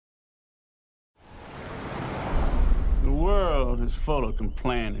world is full of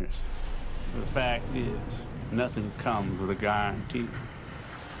complainers. The fact is, nothing comes with a guarantee.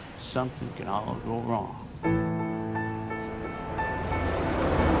 Something can all go wrong.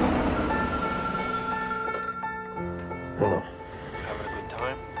 Hello. Having a good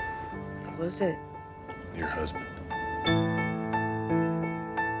time? Who's it? Your husband.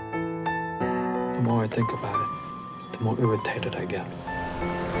 The more I think about it, the more irritated I get.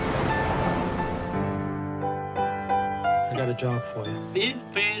 I got a job for you. If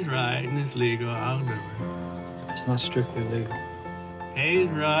it pays right and it's legal, I'll do it. It's not strictly legal. Pays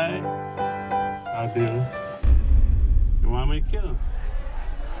right, I'll do it. You want me to kill him?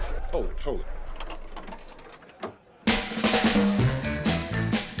 Hold it.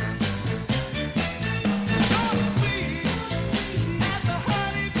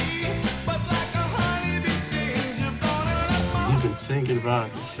 You've been thinking about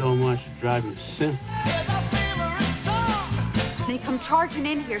it so much, it drives you simple. They come charging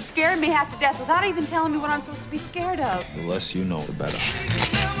in here, scaring me half to death without even telling me what I'm supposed to be scared of. The less you know, the better.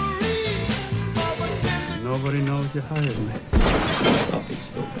 Nobody knows you hired me. Something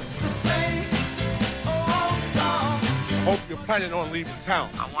stupid. Hope you're planning on leaving town.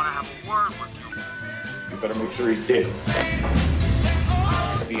 I want to have a word with you. You better make sure he's dead.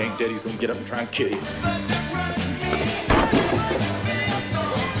 If he ain't dead, he's gonna get up and try and kill you.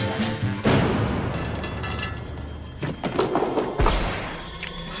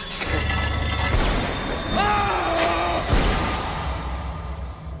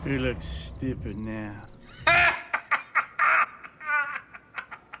 You look stupid now.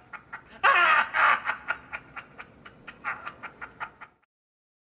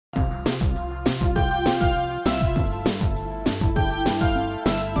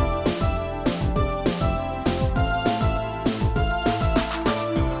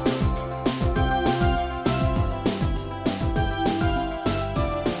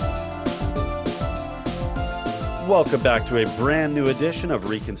 Welcome back to a brand new edition of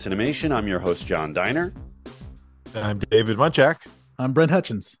Reconcinimation. I'm your host, John Diner. I'm David Munchak. I'm Brent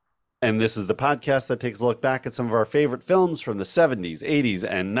Hutchins. And this is the podcast that takes a look back at some of our favorite films from the 70s, 80s,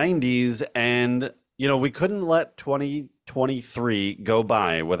 and 90s. And, you know, we couldn't let 2023 go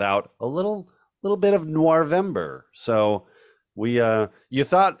by without a little bit of Noirvember. So you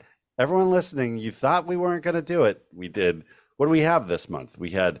thought, everyone listening, you thought we weren't going to do it. We did. What do we have this month?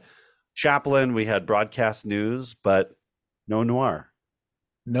 We had Chaplin, we had broadcast news, but no noir.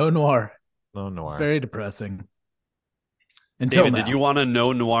 No noir. No noir. Very depressing. Until David, now. did you want a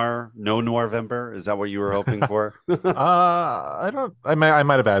no Noirvember? Is that what you were hoping for? I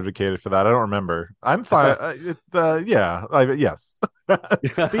might have advocated for that. I don't remember. I'm fine. Yes.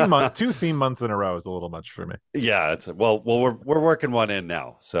 Two theme months in a row is a little much for me. Yeah, we're working one in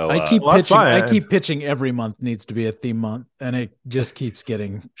now. So I keep pitching every month needs to be a theme month, and it just keeps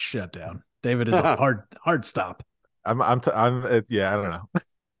getting shut down. David is a hard stop. I don't know.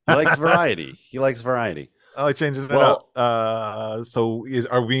 He likes variety. I like changing it up. So is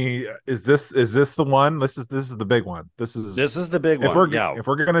this the one? This is the big one. This is the big one. If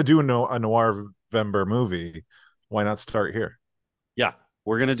we're gonna do a Noirvember movie, why not start here? Yeah,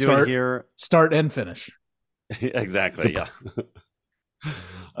 we're gonna do it here. Start and finish. Exactly. Yeah.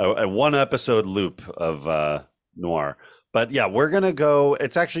 a one episode loop of noir. But yeah, we're gonna go.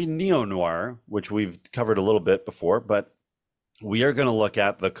 It's actually neo-noir, which we've covered a little bit before, but we are gonna look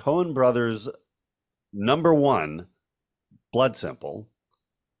at the Coen brothers' #1, Blood Simple.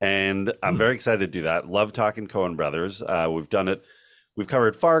 And I'm very excited to do that. Love talking Coen brothers. We've done it. We've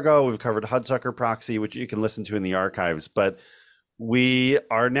covered Fargo. We've covered Hudsucker Proxy, which you can listen to in the archives. But we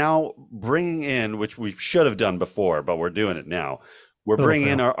are now bringing in, which we should have done before, but we're doing it now. We're bringing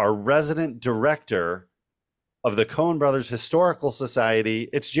in our resident director of the Coen Brothers Historical Society.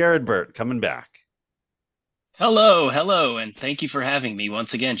 It's Jared Burt coming back. Hello, and thank you for having me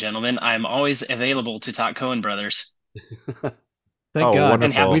once again, gentlemen. I'm always available to talk Coen Brothers. Thank God.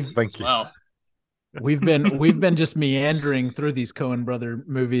 Wonderful. Thank you. Well, we've been just meandering through these Coen brother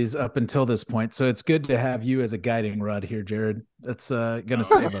movies up until this point, so it's good to have you as a guiding rod here, Jared. That's going to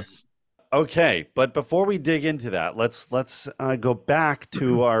save us. Okay, but before we dig into that, let's go back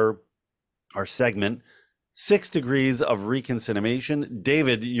to our segment, 6 Degrees of Reconcinimation.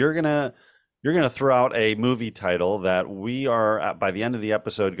 David, you're gonna throw out a movie title that we are, by the end of the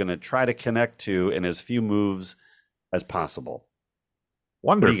episode, going to try to connect to in as few moves as possible.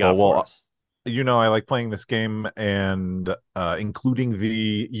 Wonderful. What do you got for us? You know, I like playing this game and including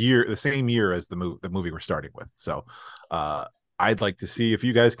the same year as the movie we're starting with. So I'd like to see if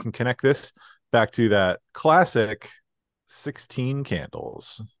you guys can connect this back to that classic 16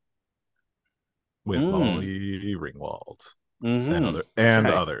 Candles with Molly Ringwald. and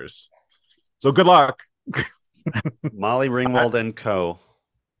Okay. others. So good luck. Molly Ringwald and Co.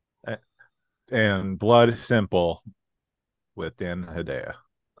 And Blood Simple with Dan Hedaya.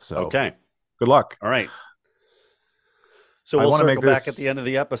 So Okay. good luck. All right. So I we'll wanna circle make back this- at the end of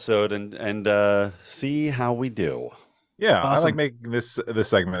the episode and see how we do. Yeah, I Awesome. like making this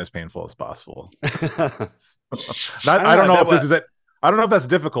segment as painful as possible. I I don't know know, if this is it. I don't know if that's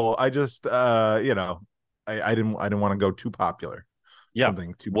difficult. I just I didn't want to go too popular. Yeah.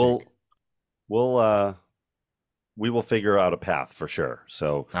 Something too big. We will figure out a path for sure.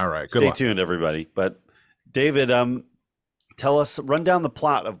 So All right, good stay luck. tuned, everybody. But David, run down the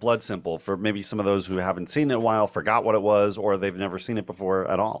plot of Blood Simple for maybe some of those who haven't seen it in a while, forgot what it was, or they've never seen it before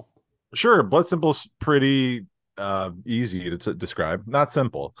at all. Sure, Blood Simple's pretty easy to describe. Not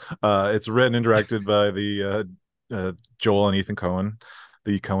simple. It's written and directed by the Joel and Ethan Coen,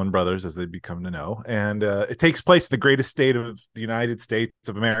 the Coen brothers, as they become to know, and it takes place in the greatest state of the United States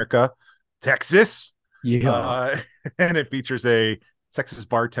of America, Texas. Yeah. And it features a Texas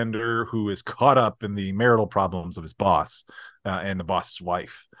bartender who is caught up in the marital problems of his boss and the boss's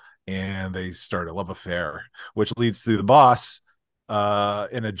wife, and they start a love affair, which leads to the boss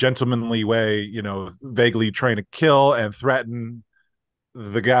in a gentlemanly way, vaguely trying to kill and threaten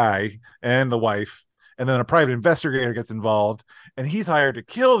the guy and the wife. And then a private investigator gets involved, and he's hired to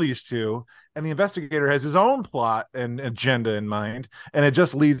kill these two. And the investigator has his own plot and agenda in mind. And it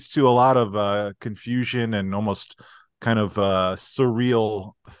just leads to a lot of confusion and almost kind of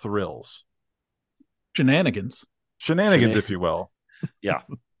surreal thrills. Shenanigans, if you will. Yeah,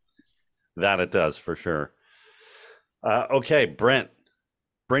 that it does for sure. Okay, Brent,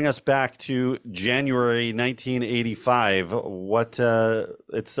 bring us back to January 1985.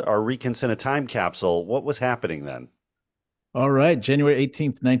 It's our Recons in a time capsule. What was happening then? All right, January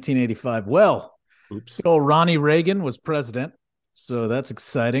 18th, 1985. Well, Oops. good old Ronnie Reagan was president, so that's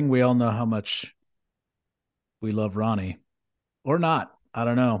exciting. We all know how much we love Ronnie, or not. I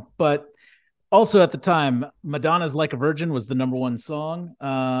don't know. But also at the time, Madonna's Like a Virgin was the number one song.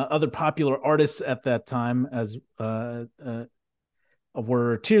 Other popular artists at that time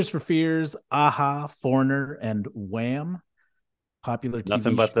were Tears for Fears, Aha, Foreigner, and Wham. Popular TV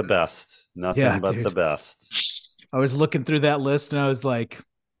Nothing but the best. Nothing Yeah, but dude. the best. I was looking through that list and I was like,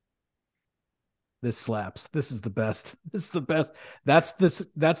 this slaps. This is the best. This is the best. That's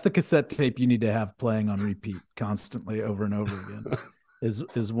the cassette tape you need to have playing on repeat constantly over and over again.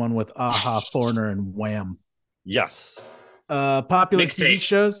 is one with Aha, Foreigner, and Wham. Yes. Popular Mixtape. TV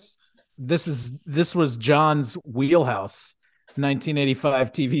shows. This was John's wheelhouse.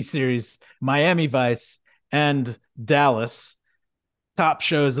 1985 TV series Miami Vice and Dallas. Top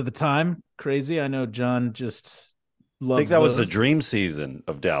shows of the time. Crazy. I know John just I loves think that was the those. dream season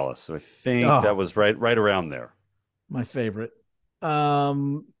of Dallas. I think Oh. that was right around there. My favorite.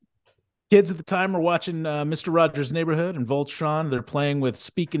 Kids at the time were watching Mr. Rogers' Neighborhood and Voltron. They're playing with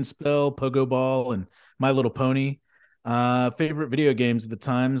Speak and Spell, Pogo Ball, and My Little Pony. Favorite video games at the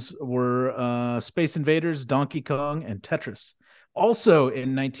times were Space Invaders, Donkey Kong, and Tetris. Also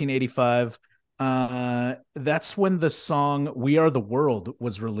in 1985, that's when the song We Are the World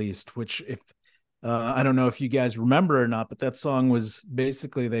was released, which if I don't know if you guys remember or not, but that song was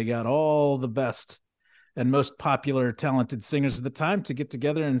basically they got all the best and most popular talented singers of the time to get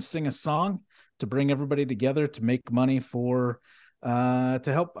together and sing a song to bring everybody together to make money for to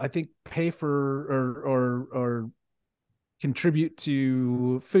help, I think, pay for or contribute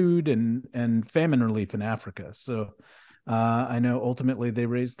to food and famine relief in Africa. So I know ultimately they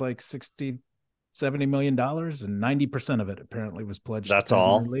raised like $60-70 million, and 90% of it apparently was pledged That's to famine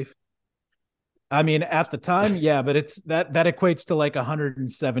all? relief. I mean, at the time, yeah, but it's that equates to like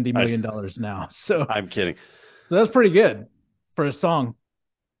 $170 million now. So I'm kidding. that's pretty good for a song.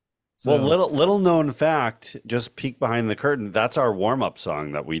 Well, So- little known fact, just peek behind the curtain. That's our warm up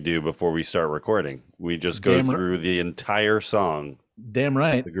song that we do before we start recording. We just go Damn right. through the entire song, Damn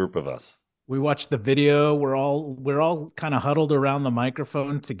right. the group of us. We watched the video. We're all kind of huddled around the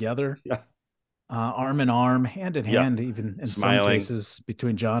microphone together. Yeah. Arm in arm, hand in Yeah. hand, even in some Smiling. cases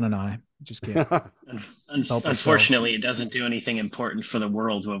between John and I. Just can't. Help Unfortunately, it doesn't do anything important for the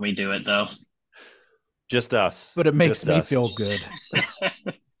world when we do it, though. Just us. But it makes Just me us. feel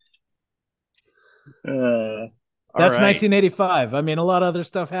good. Uh, That's All right. 1985. I mean, a lot of other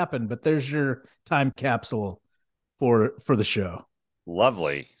stuff happened, but there's your time capsule for the show.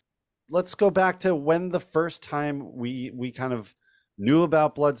 Lovely. Let's go back to when the first time we kind of knew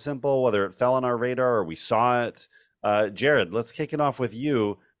about Blood Simple, whether it fell on our radar or we saw it. Jared, let's kick it off with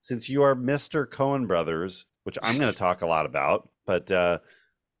you, since you are Mr. Coen Brothers, which I'm going to talk a lot about. But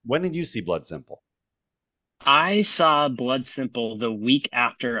when did you see Blood Simple? I saw Blood Simple the week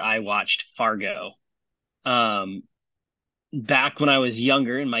after I watched Fargo. Um, Back when I was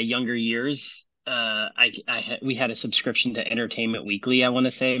younger, in my younger years, we had a subscription to Entertainment Weekly, I want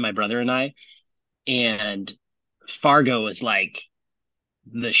to say, my brother and I, and Fargo was like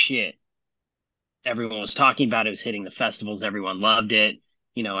the shit. Everyone was talking about it. It was hitting the festivals. Everyone loved it.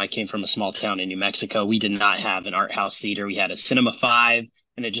 You know, I came from a small town in New Mexico. We did not have an art house theater. We had a Cinema 5,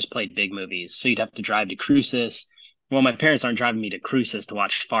 and it just played big movies. So you'd have to drive to Cruces. Well, my parents aren't driving me to Cruces to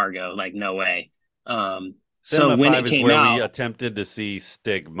watch Fargo. Like, no way. Cinema So when 5 it is came where out, we attempted to see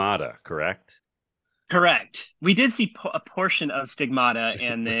Stigmata, correct? correct. We did see a portion of Stigmata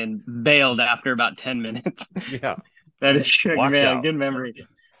and then bailed after about 10 minutes. Yeah. That is true, Walked man. out. Good memory.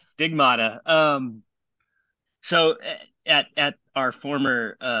 Stigmata. So at our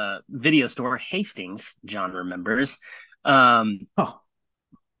former video store, Hastings, John remembers. It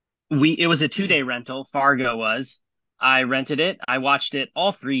was a 2-day rental. Fargo was. I rented it. I watched it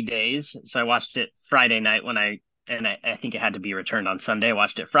all 3 days. So I watched it Friday night I think it had to be returned on Sunday. I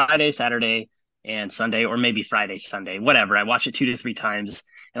watched it Friday, Saturday, and Sunday, or maybe Friday, Sunday, whatever. I watched it 2 to 3 times,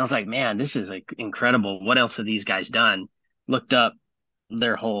 and I was like, man, this is like incredible. What else have these guys done? Looked up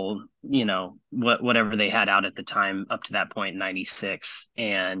their whole, whatever they had out at the time up to that point in 96.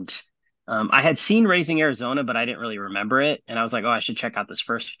 And I had seen Raising Arizona, but I didn't really remember it. And I was like, oh, I should check out this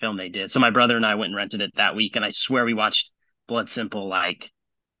first film they did. So my brother and I went and rented it that week. And I swear we watched Blood Simple like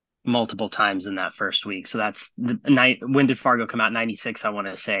multiple times in that first week. So that's the night. When did Fargo come out? 96, I want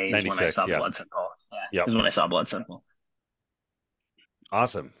to say, is when I saw Blood Simple. Yeah, is when I saw Blood Simple.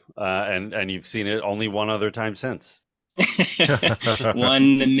 Awesome. And you've seen it only one other time since.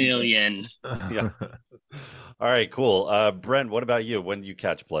 1 million. Yeah. All right, cool. Brent, what about you? When did you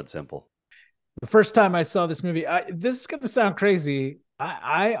catch Blood Simple? The first time I saw this movie, this is going to sound crazy.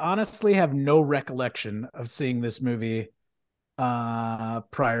 I honestly have no recollection of seeing this movie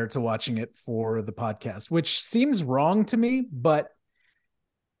prior to watching it for the podcast, which seems wrong to me. But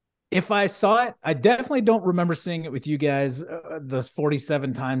if I saw it, I definitely don't remember seeing it with you guys the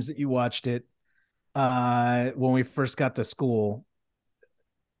 47 times that you watched it when we first got to school.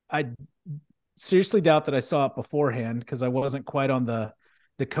 I seriously doubt that I saw it beforehand because I wasn't quite on the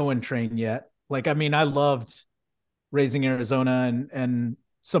Coen train yet. Like, I mean, I loved Raising Arizona and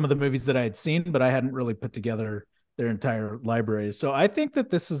some of the movies that I had seen, but I hadn't really put together their entire library. So I think that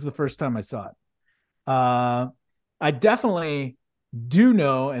this is the first time I saw it. I definitely do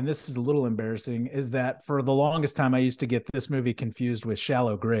know, and this is a little embarrassing, is that for the longest time I used to get this movie confused with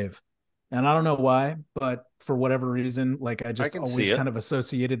Shallow Grave. And I don't know why, but for whatever reason, like I just always kind of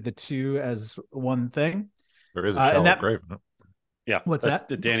associated the two as one thing. There is a Shallow Grave. Yeah. What's that?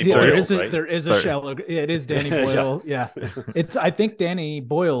 Danny Boyle, there is a Shallow. It is Danny Boyle. Yeah. It's, I think Danny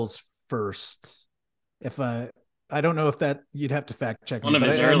Boyle's first. If I don't know if that, you'd have to fact check. One of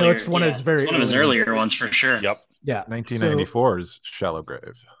his earlier, it's one of his earlier ones for sure. Yep. Yeah. 1994's Shallow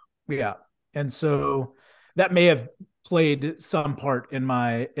Grave. Yeah. And so that may have played some part in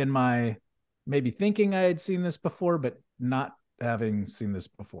my maybe thinking I had seen this before, but not having seen this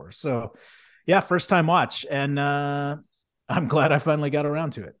before. So yeah, first time watch. And I'm glad I finally got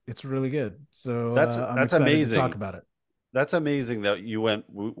around to it. It's really good. So that's amazing to talk about it. That's amazing that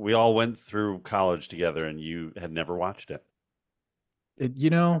we all went through college together and you had never watched it.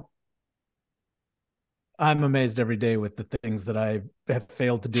 I'm amazed every day with the things that I have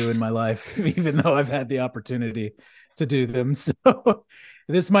failed to do in my life, even though I've had the opportunity to do them. So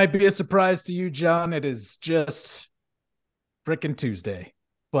this might be a surprise to you, John. It is just frickin' Tuesday,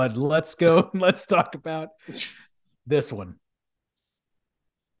 but let's go. Let's talk about this one.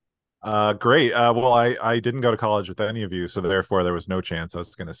 Great. Well, I didn't go to college with any of you, so therefore there was no chance I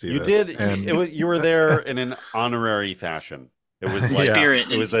was going to see this. You did. You were there in an honorary fashion. It was like spirit.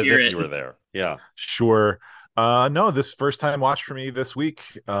 It was as if you were there. Yeah. Sure. No, this first time watch for me this week.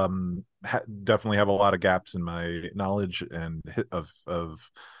 Definitely have a lot of gaps in my knowledge and of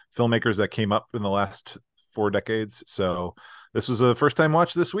filmmakers that came up in the last 4 decades. So this was a first time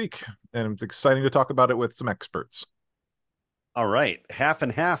watch this week, and it's exciting to talk about it with some experts. All right, half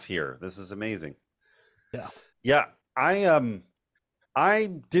and half here. This is amazing. Yeah. I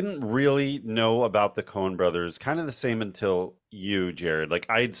didn't really know about the Coen brothers. Kind of the same until you, Jared. Like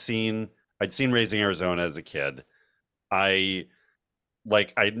I'd seen Raising Arizona as a kid. I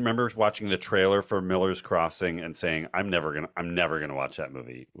remember watching the trailer for Miller's Crossing and saying, I'm never gonna watch that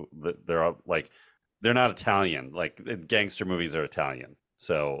movie. They're all, like, they're not Italian. Like gangster movies are Italian.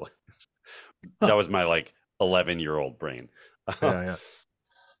 So that was my 11-year-old brain. Yeah.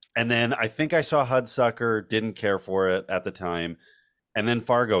 And then I think I saw Hudsucker, didn't care for it at the time. And then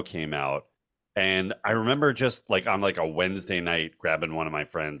Fargo came out. And I remember just like on like a Wednesday night grabbing one of my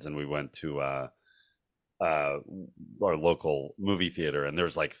friends, and we went to our local movie theater, and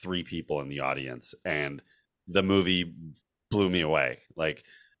there's like 3 people in the audience, and the movie blew me away. Like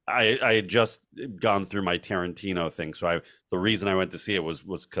I had just gone through my Tarantino thing, so the reason I went to see it was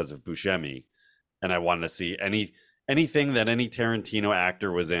because of Buscemi, and I wanted to see anything that any Tarantino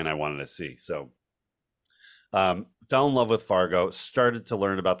actor was in. I wanted to see. So fell in love with Fargo, started to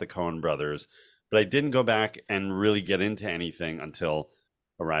learn about the Coen brothers, but I didn't go back and really get into anything until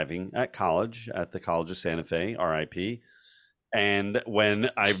arriving at college at the College of Santa Fe, RIP. And when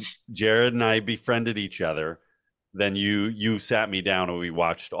Jared and I befriended each other, then you sat me down and we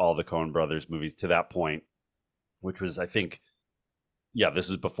watched all the Coen brothers movies to that point, which was, I think, this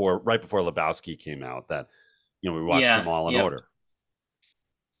is right before Lebowski came out, that, we watched them all in order.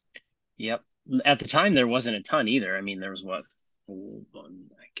 Yep. At the time, there wasn't a ton either. I mean, there was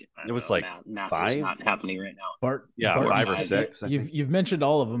it was like math 5. is not happening right now. Bart, 5 or 6. You've mentioned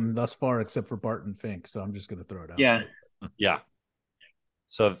all of them thus far, except for Bart and Fink. So I'm just going to throw it out. Yeah. Yeah.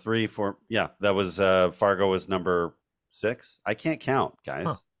 So 3, 4. Yeah, that was Fargo was number 6. I can't count,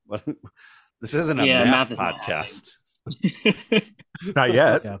 guys. Huh. This isn't a math podcast. Not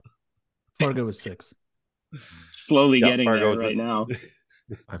yet. Yeah. Fargo was 6. Slowly getting there right now.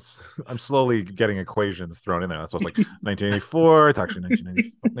 I'm slowly getting equations thrown in there. That's what's like 1984. It's actually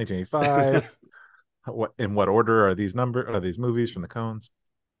 1985. In what order are these movies from the Coens?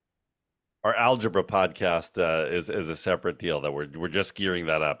 Our algebra podcast is a separate deal that we're just gearing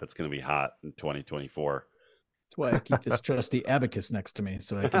that up. It's going to be hot in 2024. That's why I keep this trusty abacus next to me,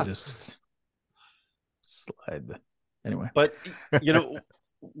 so I can just slide. Anyway, but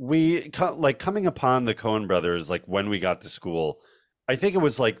we coming upon the Coen brothers, like when we got to school, I think it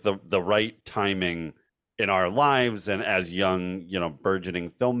was like the right timing in our lives and as young,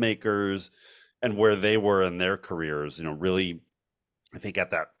 burgeoning filmmakers, and where they were in their careers, really, I think at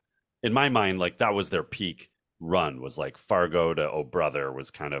that, in my mind, like that was their peak run, was like Fargo to Oh Brother was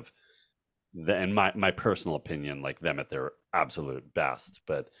kind of in my personal opinion, like them at their absolute best.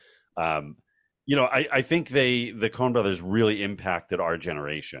 But I think the Coen brothers really impacted our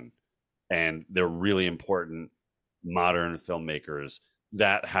generation, and they're really important modern filmmakers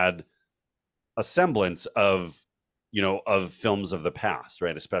that had a semblance of films of the past,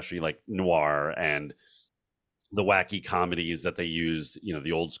 right? Especially like noir and the wacky comedies that they used,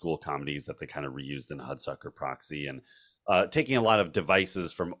 the old school comedies that they kind of reused in Hudsucker Proxy, and taking a lot of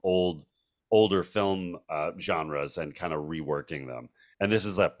devices from older film genres and kind of reworking them. And this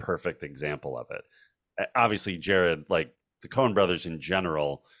is a perfect example of it. Obviously, Jared, like the Coen brothers in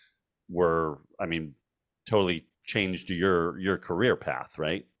general were, totally changed your career path,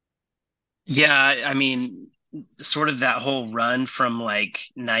 right? Yeah, I mean, sort of that whole run from like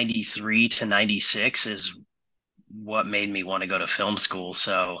 93 to 96 is what made me want to go to film school.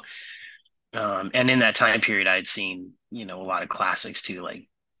 So and in that time period I'd seen, a lot of classics too, like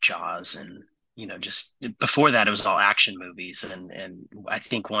Jaws, and just before that it was all action movies, and I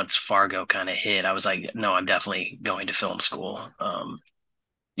think once Fargo kind of hit, I was like, no, I'm definitely going to film school.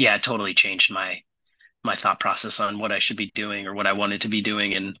 It totally changed my thought process on what I should be doing or what I wanted to be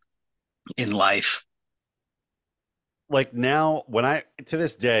doing in life. Like now, to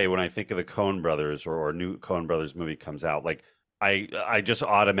this day, when I think of the Coen brothers or a new Coen brothers movie comes out, like I just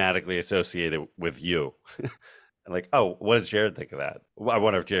automatically associate it with you. Like, oh, what does Jared think of that? I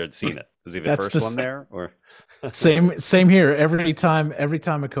wonder if Jared's seen it. Was he the first one there, or same here? Every time a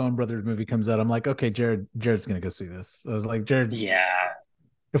Coen brothers movie comes out, I'm like, okay, Jared's gonna go see this. I was like, Jared, yeah.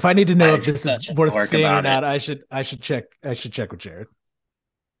 If I need to know if this is worth seeing or not, I should check with Jared.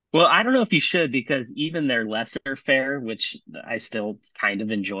 Well, I don't know if you should, because even their lesser fare, which I still kind of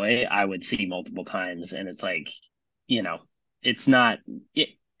enjoy, I would see multiple times, and it's like, it's not it.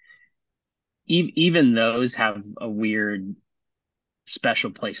 Even those have a weird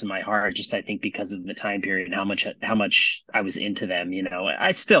special place in my heart, just I think because of the time period and how much I was into them.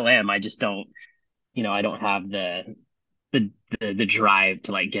 I still am. I just don't, I don't have the drive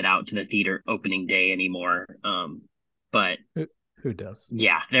to like get out to the theater opening day anymore. But who does?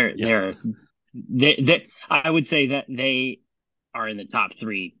 Yeah, they're I would say that they are in the top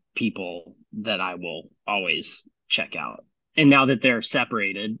 3 people that I will always check out. And now that they're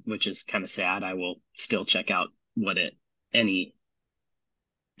separated, which is kind of sad, I will still check out anything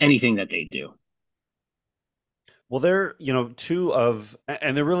that they do. Well, they're, two of,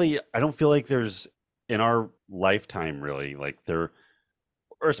 and they're really, I don't feel like there's in our lifetime really, like not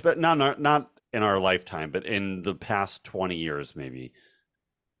in our lifetime, but in the past 20 years, maybe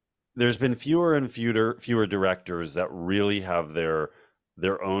there's been fewer and fewer directors that really have their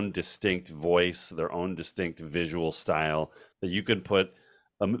their own distinct voice, their own distinct visual style that you could put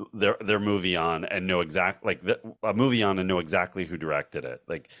their movie on and know a movie on and know exactly who directed it.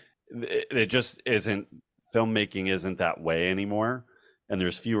 Like it just isn't, filmmaking isn't that way anymore. And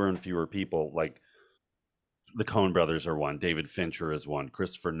there's fewer and fewer people. Like the Coen brothers are one, David Fincher is one,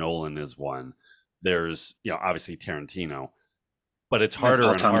 Christopher Nolan is one. There's, obviously Tarantino, but it's harder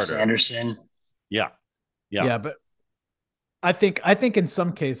and Thomas harder. Anderson. Yeah. But I think in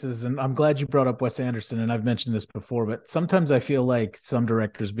some cases, and I'm glad you brought up Wes Anderson, and I've mentioned this before, but sometimes I feel like some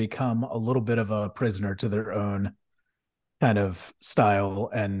directors become a little bit of a prisoner to their own kind of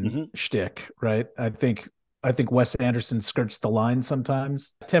style and shtick, right? I think Wes Anderson skirts the line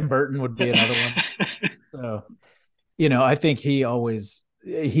sometimes. Tim Burton would be another one. So, I think he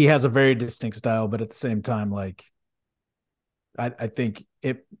has a very distinct style, but at the same time, like I think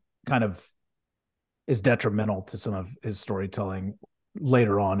it kind of is detrimental to some of his storytelling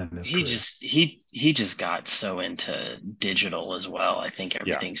later on in his career. He just got so into digital as well. I think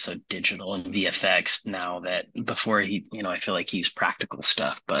everything's so digital and VFX now that before I feel like he's practical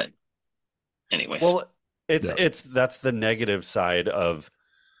stuff, but anyways. Well, that's the negative side of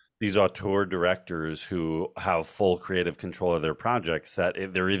these auteur directors who have full creative control of their projects, that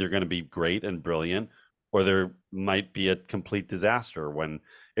they're either going to be great and brilliant, or there might be a complete disaster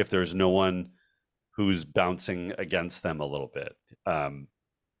if there's no one who's bouncing against them a little bit. And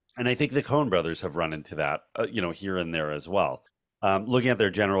I think the Coen brothers have run into that, here and there as well. Looking at their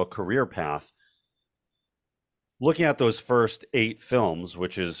general career path, looking at those first 8 films,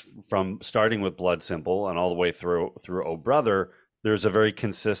 which is from starting with Blood Simple and all the way through Oh Brother, there's a very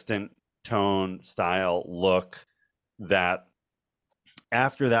consistent tone, style, look that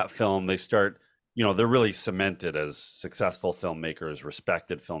after that film, they start, they're really cemented as successful filmmakers,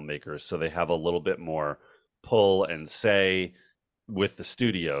 respected filmmakers. So they have a little bit more pull and say with the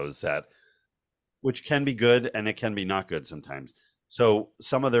studios, which can be good and it can be not good sometimes. So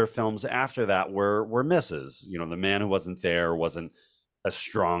some of their films after that were misses. The Man Who Wasn't There wasn't as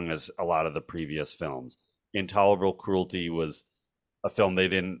strong as a lot of the previous films. Intolerable Cruelty was a film they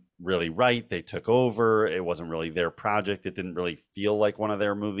didn't really write. They took over. It wasn't really their project. It didn't really feel like one of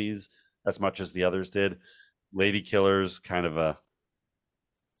their movies as much as the others did. Lady Killers, kind of a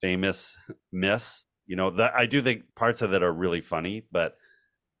famous miss. That I do think parts of it are really funny, but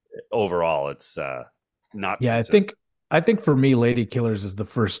overall it's not. Yeah, consistent. I think for me, Lady Killers is the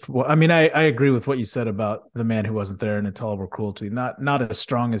first. Well, I mean, I agree with what you said about The Man Who Wasn't There and Intolerable Cruelty. Not as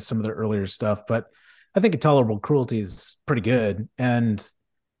strong as some of the earlier stuff, but I think Intolerable Cruelty is pretty good. And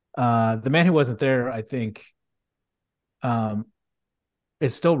The Man Who Wasn't There, I think,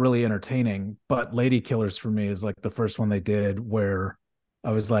 is still really entertaining. But Lady Killers for me is like the first one they did where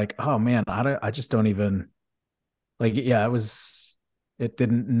I was like, oh man, I just don't even like. Yeah, it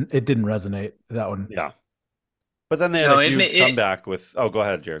didn't resonate, that one. Yeah. But then they had a huge comeback with. Oh, go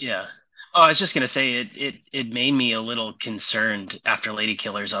ahead, Jared. Yeah. Oh, I was just gonna say it made me a little concerned after Lady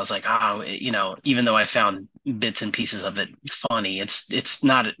Killers. I was like, even though I found bits and pieces of it funny, it's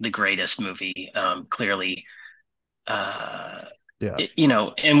not the greatest movie. Clearly, and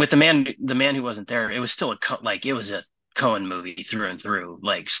with the man who wasn't there, it was still it was a Coen movie through and through,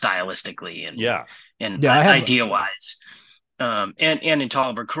 like stylistically and idea wise. And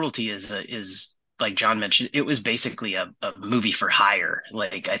Intolerable Cruelty is like John mentioned, it was basically a movie for hire.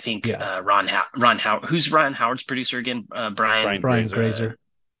 Like I think Ron Howard, who's Ron Howard's producer again? Brian Grazer.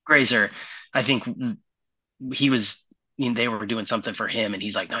 Grazer. I think he was. They were doing something for him, and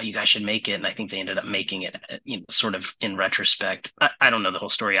he's like, "No, you guys should make it." And I think they ended up making it. Sort of in retrospect. I don't know the whole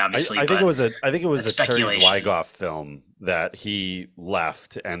story, obviously. I think it was a Terry Zwigoff film that he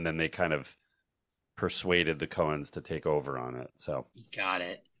left, and then they kind of persuaded the Coens to take over on it. So got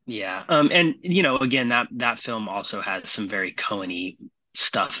it. Yeah. And again, that film also has some very Coen-y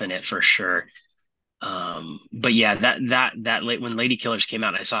stuff in it for sure. But yeah, that late when Lady Killers came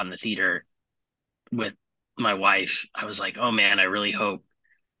out, I saw it in the theater with my wife. I was like, oh man, I really hope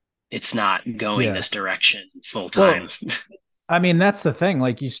it's not going this direction full time. Well, I mean, that's the thing.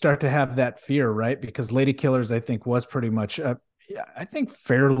 Like you start to have that fear, right? Because Lady Killers, I think, was pretty much, I think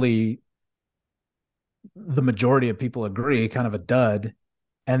fairly, the majority of people agree, kind of a dud.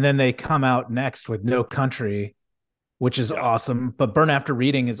 And then they come out next with No Country, which is awesome. But Burn After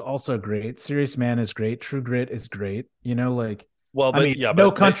Reading is also great. Serious Man is great. True Grit is great. No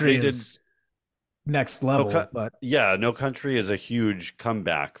Country is next level. No Country is a huge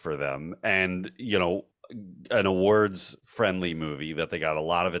comeback for them, and an awards friendly movie that they got a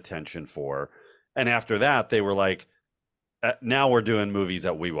lot of attention for. And after that, they were like, now we're doing movies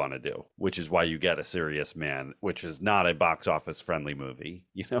that we want to do, which is why you get A Serious Man, which is not a box office friendly movie.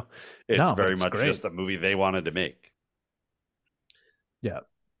 You know, it's very much great. just a movie they wanted to make. Yeah.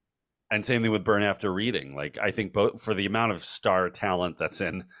 And same thing with Burn After Reading. Like, I think both for the amount of star talent that's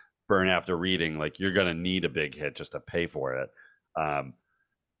in Burn After Reading, like you're going to need a big hit just to pay for it. And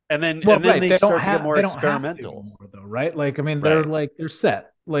then they start to get more experimental, anymore, though, right? Like, I mean, Right. they're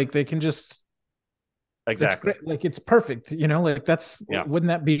set. Like, they can just exactly. It's great. Like, it's perfect. You know, like wouldn't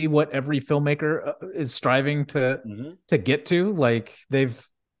that be what every filmmaker is striving to get to? Like, they've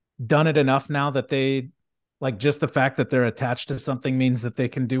done it enough now that they like just the fact that they're attached to something means that they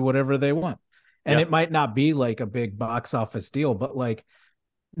can do whatever they want. And it might not be like a big box office deal, but like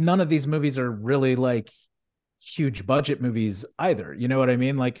none of these movies are really like huge budget movies either. You know what I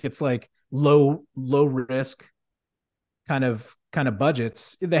mean? Like, it's like low risk kind of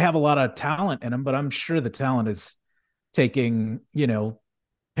budgets. They have a lot of talent in them, but I'm sure the talent is taking, you know,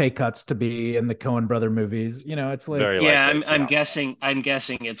 pay cuts to be in the Coen brother movies. You know, it's like, I'm guessing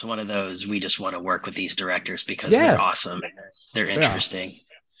it's one of those, we just want to work with these directors because they're awesome and they're interesting.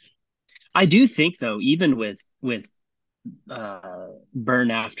 I do think though, even with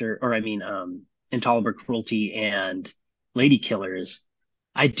Burn After, or I mean, Intolerable Cruelty and Lady Killers,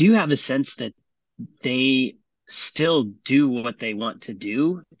 I do have a sense that they still do what they want to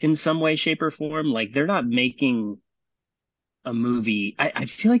do in some way, shape, or form. Like, they're not making a movie. I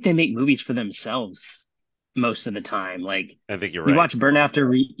feel like they make movies for themselves most of the time. Like, I think you're right. You watch Burn After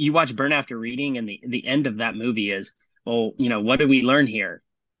Reading, and the end of that movie is, well, you know, what did we learn here?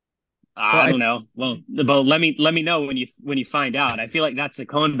 I don't know. Well, let me know when you find out. I feel like that's the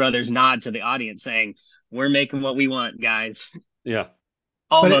Coen brothers nod to the audience saying, we're making what we want, guys. Yeah.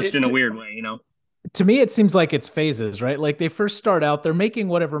 Almost in a weird way, you know? To me, it seems like it's phases, right? Like, they first start out, they're making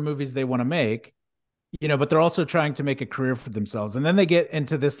whatever movies they want to make, you know, but they're also trying to make a career for themselves. And then they get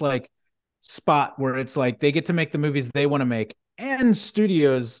into this like spot where it's like they get to make the movies they want to make, and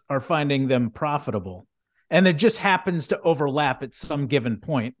studios are finding them profitable. And it just happens to overlap at some given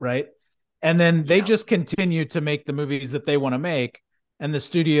point, right? And then they just continue to make the movies that they want to make. And the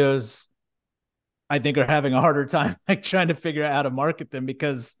studios, I think, are having a harder time like trying to figure out how to market them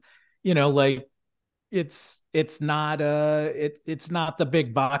because, you know, like it's not the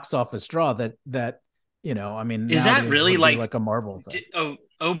big box office draw that you know, I mean, is that really like a Marvel thing?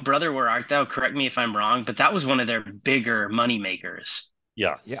 Oh brother, where art thou? Correct me if I'm wrong, but that was one of their bigger money makers.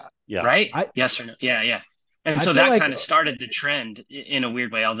 Yes. Yeah. Right? Yes or no? Yeah. And so that kind of started the trend in a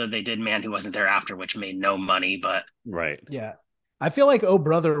weird way, although they did Man Who Wasn't There After, which made no money, but right. Yeah. I feel like Oh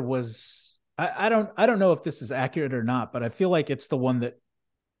Brother was I don't know if this is accurate or not, but I feel like it's the one that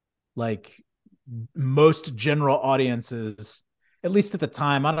like most general audiences, at least at the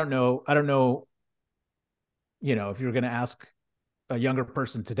time, I don't know, you know, if you're going to ask a younger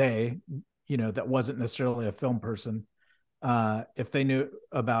person today, you know, that wasn't necessarily a film person, if they knew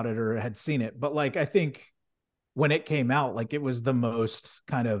about it or had seen it. But like, I think when it came out, like it was the most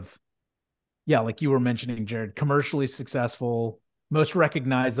kind of, like you were mentioning, Jared, commercially successful, most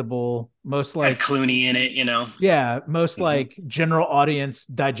recognizable, most like had Clooney in it, you know? Yeah. Most like general audience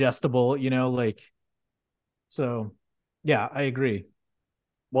digestible, you know, like, so yeah, I agree.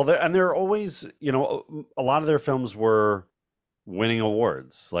 Well, they're always, you know, a lot of their films were winning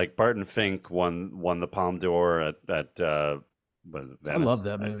awards. Like Barton Fink won the Palme d'Or at what is it, Venice? I love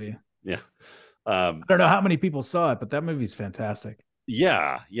that movie. Yeah. I don't know how many people saw it, but that movie's fantastic.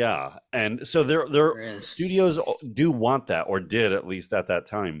 Yeah. And so their studios do want that, or did at least at that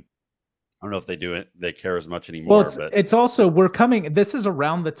time. I don't know if they care as much anymore. Well, it's also, this is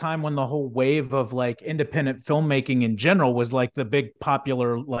around the time when the whole wave of like independent filmmaking in general was like the big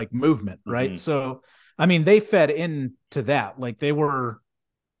popular like movement, right? So, I mean, they fed into that. Like they were,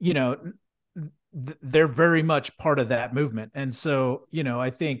 you know, they're very much part of that movement. And so, you know, I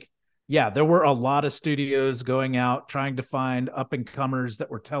think, there were a lot of studios going out trying to find up and comers that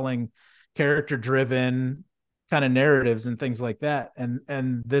were telling character driven kind of narratives and things like that.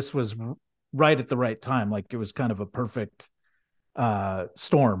 And this was right at the right time. Like it was kind of a perfect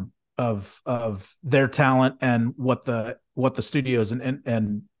storm of their talent and what the studios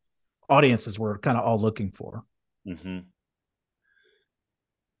and audiences were kind of all looking for.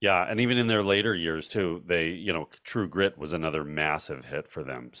 Yeah, and even in their later years too, they, you know, True Grit was another massive hit for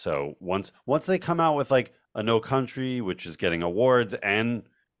them. So once they come out with like a No Country, which is getting awards and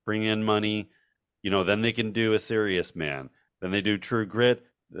bring in money, you know, then they can do A Serious Man. Then they do True Grit.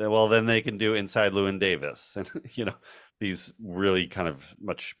 Well, then they can do Inside Llewyn Davis, and you know, these really kind of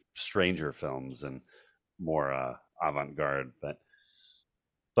much stranger films and more avant-garde.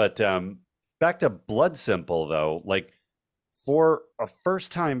 But back to Blood Simple though, like for a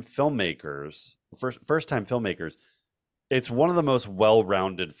first time filmmakers, it's one of the most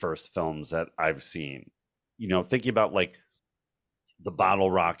well-rounded first films that I've seen. You know, thinking about like the Bottle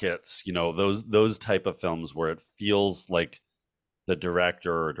Rockets, you know, those type of films where it feels like the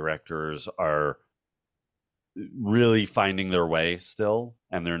director or directors are really finding their way still,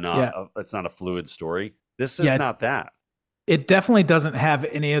 and they're not. It's not a fluid story. This is not that. It definitely doesn't have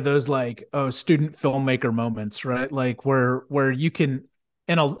any of those like student filmmaker moments, right? Like where you can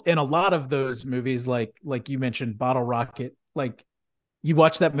in a lot of those movies, like you mentioned, Bottle Rocket. Like you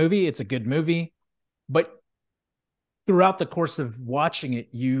watch that movie, it's a good movie, but throughout the course of watching it,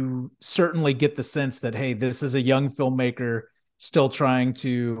 you certainly get the sense that, hey, this is a young filmmaker still trying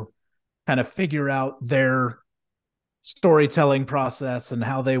to kind of figure out their storytelling process and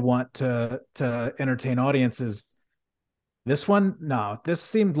how they want to entertain audiences. This one, no, this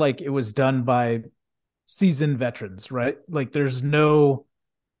seemed like it was done by seasoned veterans, right? Like there's none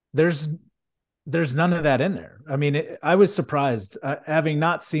of that in there. I mean, I was surprised having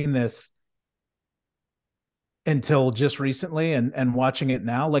not seen this until just recently and watching it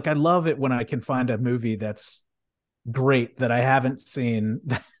now. Like I love it when I can find a movie that's great that I haven't seen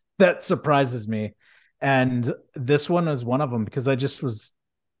that surprises me. And this one is one of them because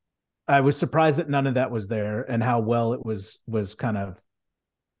I was surprised that none of that was there and how well it was kind of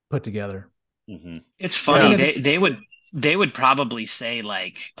put together. Mm-hmm. It's funny. They would probably say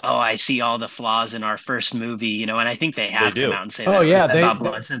like, "Oh, I see all the flaws in our first movie," you know, and I think they have come out and say that about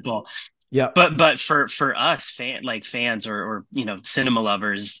Blood and Simple. Yeah. But for us fans or you know, cinema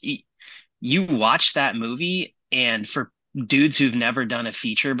lovers, you watch that movie, and for dudes who've never done a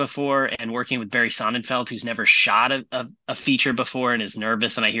feature before, and working with Barry Sonnenfeld, who's never shot a feature before and is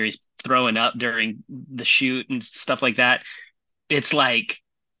nervous, and I hear he's throwing up during the shoot and stuff like that. It's like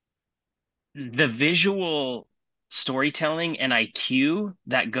the visual storytelling and IQ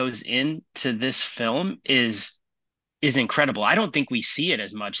that goes into this film is incredible. I don't think we see it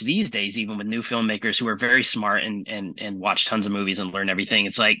as much these days, even with new filmmakers who are very smart and watch tons of movies and learn everything.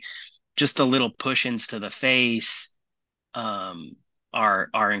 It's like just the little push-ins to the face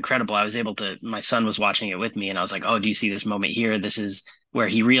are incredible. I was able to, my son was watching it with me and I was like, "Oh, do you see this moment here? This is where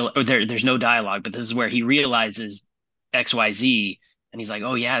there's no dialogue, but this is where he realizes XYZ." And he's like,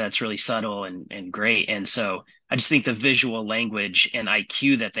 "Oh yeah, that's really subtle and great." And so I just think the visual language and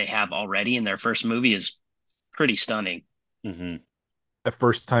IQ that they have already in their first movie is pretty stunning. Mm-hmm. A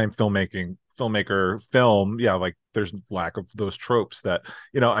first time filmmaker film, yeah, like there's lack of those tropes that,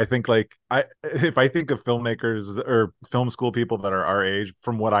 you know, I think like if I think of filmmakers or film school people that are our age,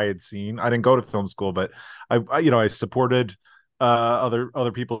 from what I had seen, I didn't go to film school, but I supported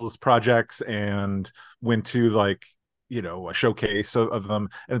other people's projects and went to like, you know, a showcase of them,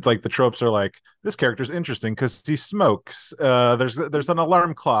 and it's like the tropes are like, this character's interesting because he smokes, there's an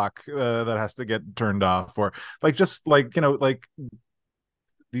alarm clock that has to get turned off, or like just like, you know, like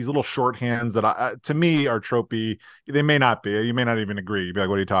these little shorthands that to me are tropey. They may not be, you may not even agree, you'd be like,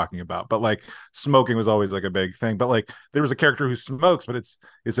 what are you talking about? But like smoking was always like a big thing, but like there was a character who smokes, but it's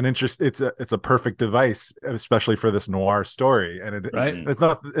a perfect device, especially for this noir story. And it's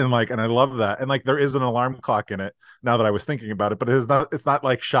not, and like, and I love that. And like there is an alarm clock in it now that I was thinking about it, but it's not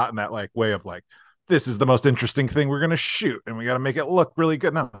like shot in that like way of like, this is the most interesting thing we're going to shoot and we got to make it look really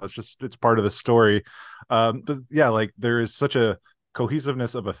good. No, it's part of the story. But yeah, like there is such a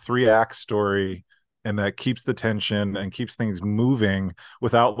cohesiveness of a 3-act story, and that keeps the tension and keeps things moving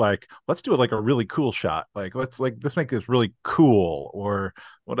without like, let's do it like a really cool shot, like let's make this really cool or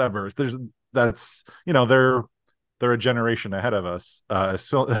whatever. That's you know, they're a generation ahead of us as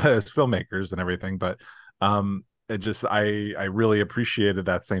filmmakers and everything, but it just, I really appreciated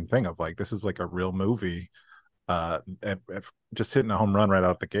that same thing of like, this is like a real movie, just hitting a home run right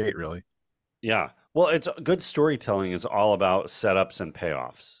out the gate, really. Yeah. Well, it's good storytelling is all about setups and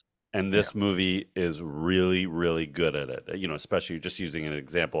payoffs. And this movie is really, really good at it. You know, especially just using an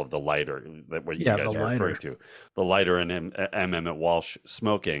example of the lighter, what you guys are referring to, the lighter and Emmett Walsh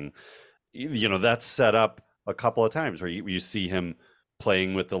smoking. You know, that's set up a couple of times where you see him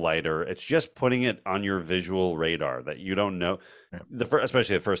playing with the lighter. It's just putting it on your visual radar that you don't know,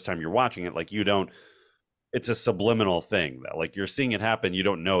 especially the first time you're watching it, like you don't. It's a subliminal thing that like you're seeing it happen. You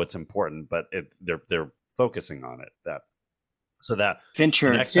don't know it's important, but they're focusing on it. That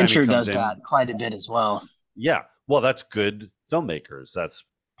Fincher does that quite a bit as well. Yeah. Well, that's good filmmakers. That's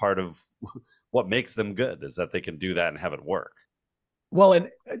part of what makes them good, is that they can do that and have it work. Well, and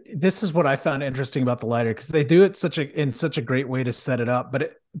this is what I found interesting about the lighter, because they do it in such a great way to set it up.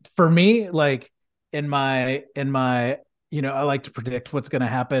 But for me, like in my, you know, I like to predict what's going to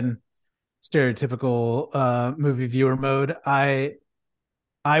happen stereotypical movie viewer mode. I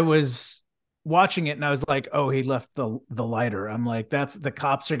was watching it and I was like, oh, he left the lighter. I'm like, that's the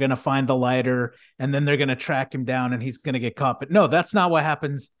cops are gonna find the lighter and then they're gonna track him down and he's gonna get caught. But no, that's not what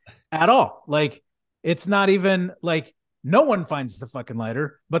happens at all. Like, it's not even like no one finds the fucking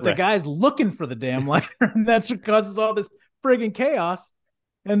lighter, but the guy's looking for the damn lighter, and that's what causes all this friggin' chaos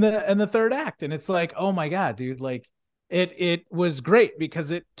in the third act. And it's like, oh my God, dude, like it was great because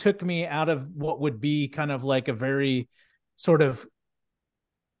it took me out of what would be kind of like a very sort of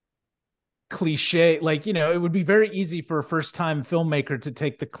cliche, like, you know, it would be very easy for a first time filmmaker to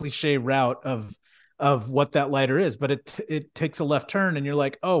take the cliche route of what that lighter is, but it takes a left turn and you're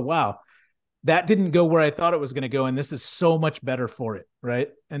like, oh wow, that didn't go where I thought it was going to go, and this is so much better for it, right?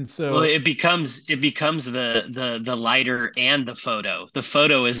 And so, well, it becomes the lighter and the photo. The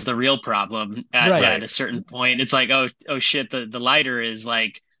photo is the real problem at a certain point. It's like, oh shit, the lighter is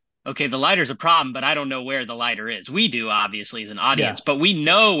like, okay, the lighter's a problem, but I don't know where the lighter is. We do, obviously, as an audience, but we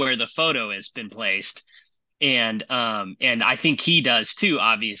know where the photo has been placed. And I think he does too,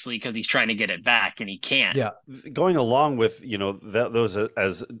 obviously, because he's trying to get it back and he can't. Yeah. Going along with, you know, those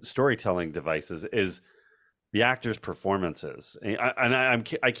as storytelling devices is the actors' performances. I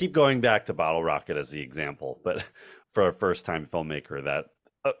keep going back to Bottle Rocket as the example, but for a first time filmmaker, that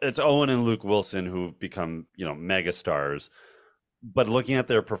it's Owen and Luke Wilson who've become, you know, mega stars. But looking at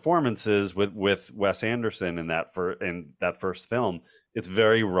their performances with Wes Anderson in that first film, it's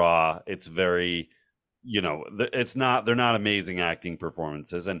very raw. It's very, you know, they're not amazing acting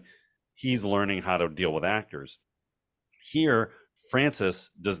performances, and he's learning how to deal with actors. Here, Queen Frances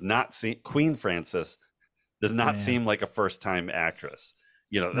does not seem like a first time actress.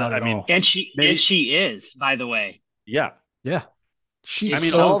 You know, I mean, and she is, by the way. Yeah.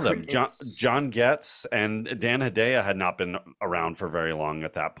 She's all of them. John Getz and Dan Hedaya had not been around for very long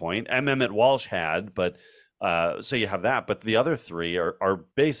at that point. Emmett Walsh had, but so you have that. But the other three are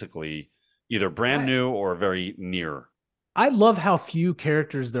basically either brand new or very near. I love how few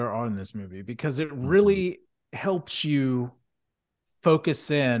characters there are in this movie because it really helps you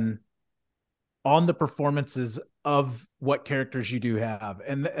focus in on the performances of what characters you do have.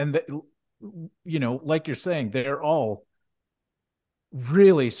 And you know, like you're saying, they're all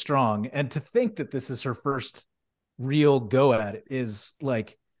really strong. And to think that this is her first real go at it is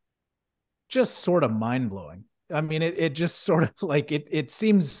like just sort of mind blowing. I mean, it just sort of like it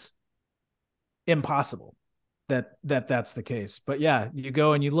seems impossible that's the case, but yeah, you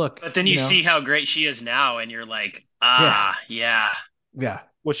go and you look, but then you see how great she is now and you're like, yeah.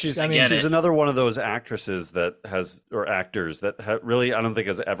 Well, she's another one of those actresses that has, or actors that really, I don't think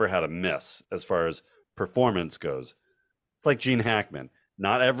has ever had a miss as far as performance goes. It's like Gene Hackman.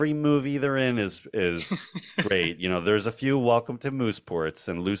 Not every movie they're in is great. You know, there's a few Welcome to Mooseports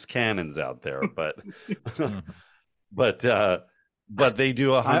and loose cannons out there, but but they do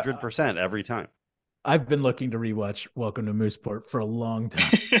 100% every time. I've been looking to rewatch Welcome to Mooseport for a long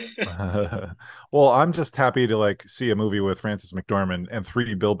time. Well, I'm just happy to like see a movie with Frances McDormand and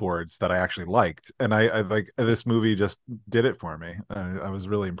Three Billboards that I actually liked, and I like this movie just did it for me. I was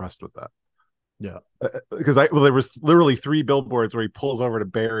really impressed with that. Yeah, because there was literally Three Billboards where he pulls over to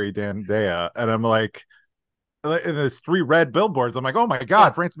bury Dan Hedaya, and I'm like, and there's three red billboards. I'm like, oh my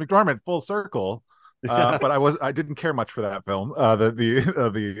God, Frances McDormand, full circle. But I didn't care much for that film.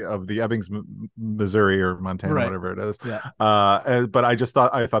 The Ebbings, Missouri or Montana, whatever it is. Yeah. But I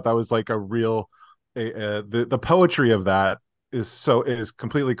thought that was like a real, the poetry of that is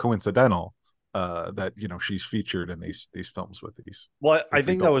completely coincidental. That, you know, she's featured in these films with these. Well, I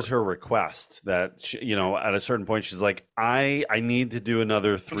think that was her request that she, you know, at a certain point she's like, I need to do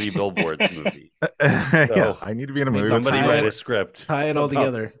another Three Billboards movie. Yeah, I need to be in a movie. Somebody write a script, tie it all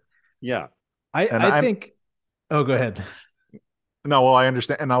together. Yeah. I think. Oh, go ahead. No, well, I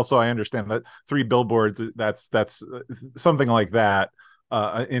understand, and also I understand that Three Billboards. That's something like that.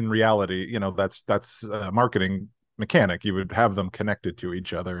 In reality, you know, that's a marketing mechanic. You would have them connected to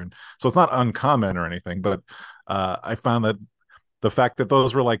each other, and so it's not uncommon or anything. But I found that the fact that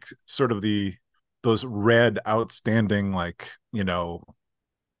those were like sort of those red outstanding, like, you know,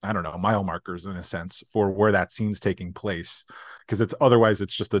 I don't know, mile markers in a sense for where that scene's taking place, because otherwise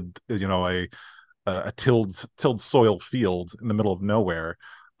it's just a tilled soil field in the middle of nowhere.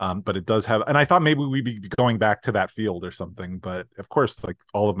 But it does have, and I thought maybe we'd be going back to that field or something, but of course, like,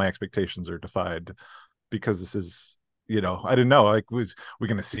 all of my expectations are defied because this is, you know, I didn't know, like, was we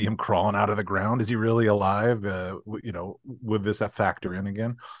going to see him crawling out of the ground? Is he really alive? You know, would this factor in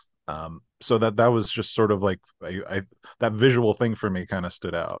again? So that was just sort of like that visual thing for me kind of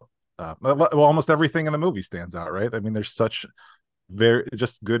stood out. Well, almost everything in the movie stands out, right? I mean, there's such very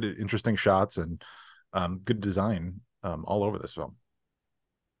just good, interesting shots and good design all over this film.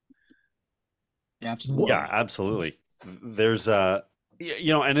 Absolutely. Yeah, absolutely. There's and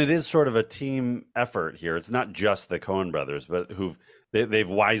it is sort of a team effort here. It's not just the Coen brothers, but they've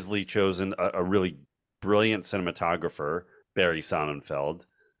wisely chosen a really brilliant cinematographer, Barry Sonnenfeld.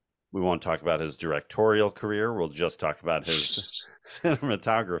 We won't talk about his directorial career. We'll just talk about his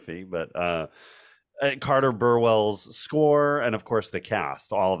cinematography. But Carter Burwell's score, and of course the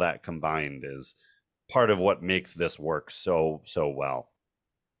cast, all of that combined is part of what makes this work so well.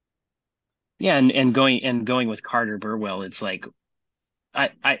 Yeah, and going with Carter Burwell, it's like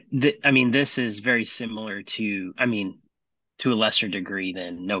I mean, this is very similar to, I mean, to a lesser degree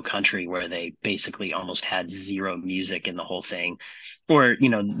than No Country, where they basically almost had zero music in the whole thing. Or,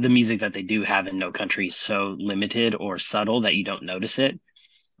 the music that they do have in No Country is so limited or subtle that you don't notice it.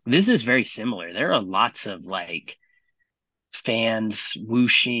 This is very similar. There are lots of like fans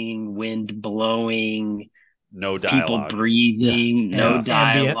whooshing, wind blowing, no dialogue, people breathing, no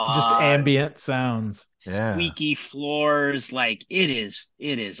dialogue, just ambient sounds, squeaky floors. Like it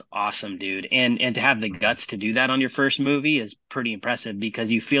is awesome, dude. And to have the guts to do that on your first movie is pretty impressive,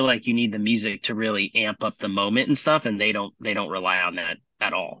 because you feel like you need the music to really amp up the moment and stuff, and they don't rely on that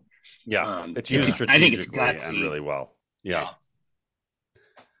at all. Yeah, it's used strategically, I think it's gutsy and really well. Yeah.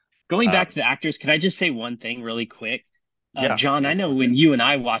 Going back to the actors, can I just say one thing really quick? John, I know when you and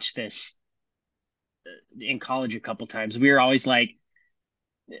I watched this in college a couple times, we were always like,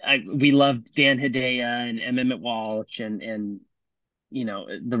 we loved Dan Hedaya and Emmett Walsh and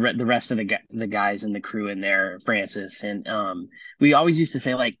the rest of the guys in the crew in there, Francis, and we always used to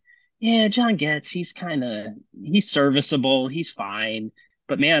say like, yeah, John Getz, he's serviceable, he's fine,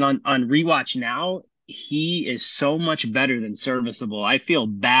 but man, on rewatch now, he is so much better than serviceable. I feel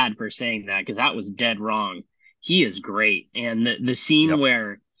bad for saying that, because that was dead wrong. He is great. And the scene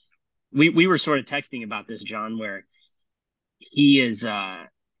where we were sort of texting about this, John, where he is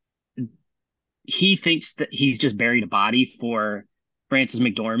he thinks that he's just buried a body for Frances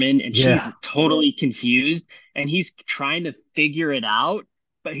McDormand, and she's totally confused, and he's trying to figure it out,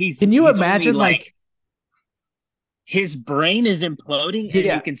 but he's imagine like his brain is imploding, and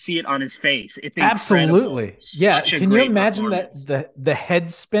you can see it on his face. It's absolutely Can you imagine that the head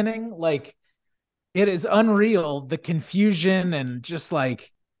spinning? Like, it is unreal, the confusion and just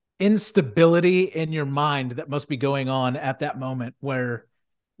like instability in your mind that must be going on at that moment where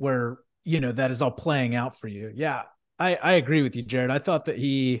that is all playing out for you. I agree with you, Jared. I thought that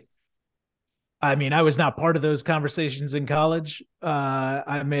I was not part of those conversations in college.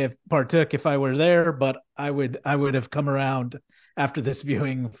 I may have partook if I were there, but I would have come around after this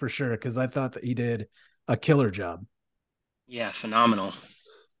viewing for sure, because I thought that he did a killer job. Yeah, phenomenal.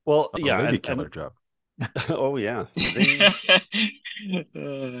 Well, killer job. Oh yeah.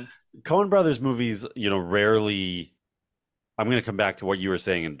 Coen Brothers movies, rarely. I'm going to come back to what you were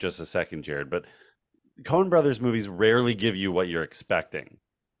saying in just a second, Jared, but Coen Brothers movies rarely give you what you're expecting.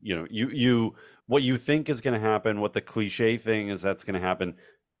 You what you think is going to happen, what the cliche thing is that's going to happen,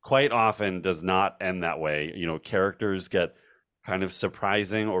 quite often does not end that way. Characters get kind of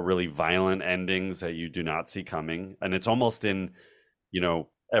surprising or really violent endings that you do not see coming, and it's almost in,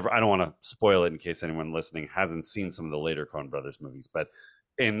 I don't want to spoil it in case anyone listening hasn't seen some of the later Coen Brothers movies, but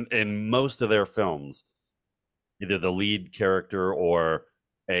in most of their films, either the lead character or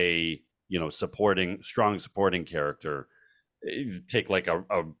a strong supporting character take like a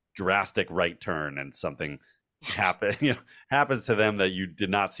drastic right turn, and something happens to them that you did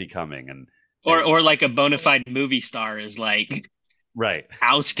not see coming, and or like a bona fide movie star is like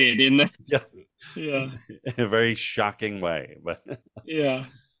ousted in the in a very shocking way, but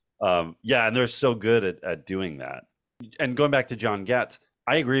and they're so good at doing that. And going back to John Getz,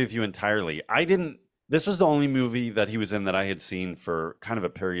 I agree with you entirely. This was the only movie that he was in that I had seen for kind of a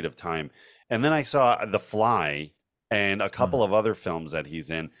period of time. And then I saw The Fly and a couple of other films that he's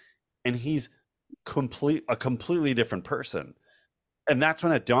in, and he's a completely different person. And that's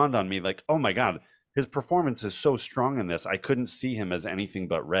when it dawned on me, like, oh my God, his performance is so strong in this. I couldn't see him as anything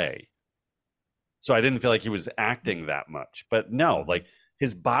but Ray. So I didn't feel like he was acting that much. But no, like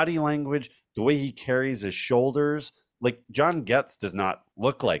his body language, the way he carries his shoulders, like John Getz does not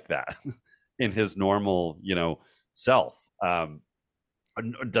look like that in his normal, self.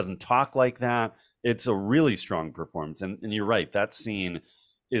 Doesn't talk like that. It's a really strong performance. And you're right, that scene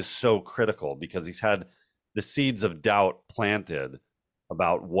is so critical, because he's had the seeds of doubt planted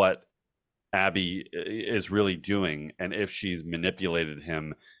about what Abby is really doing, and if she's manipulated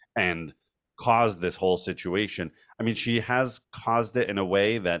him and caused this whole situation. I mean, she has caused it in a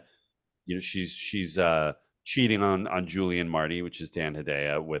way that, she's cheating on Julie and Marty, which is Dan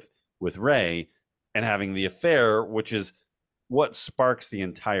Hedaya, with Ray, and having the affair, which is what sparks the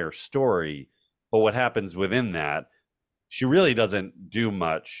entire story. But what happens within that, she really doesn't do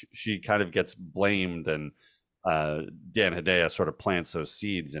much. She kind of gets blamed, and Dan Hedaya sort of plants those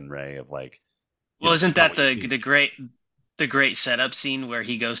seeds in Ray of like, well, isn't that the great setup scene where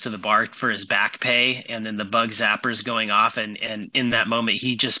he goes to the bar for his back pay, and then the bug zapper's going off, and in that moment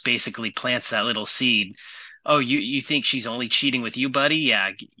he just basically plants that little seed. Oh, you think she's only cheating with you, buddy? Yeah,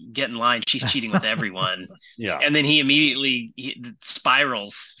 get in line. She's cheating with everyone. Yeah. And then he immediately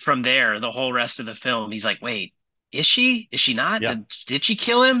spirals from there the whole rest of the film. He's like, wait, is she? Is she not? Yeah. Did she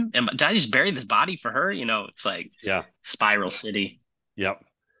kill him? Did I just bury this body for her? It's like Spiral City. Yep.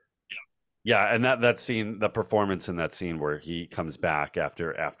 Yeah, and that scene, the performance in that scene where he comes back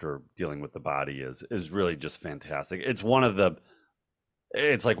after dealing with the body is really just fantastic. It's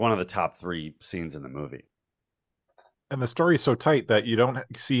like one of the top 3 scenes in the movie. And the story is so tight that you don't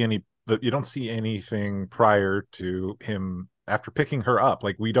see anything prior to him after picking her up.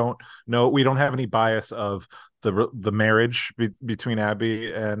 Like we don't have any bias of the marriage between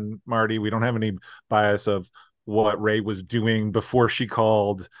Abby and Marty. We don't have any bias of what Ray was doing before she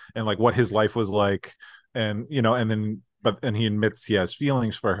called, and like what his life was like, and and he admits he has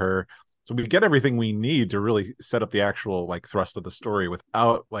feelings for her. So we get everything we need to really set up the actual like thrust of the story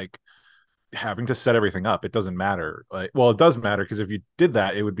without like having to set everything up. It doesn't matter. It does matter, because if you did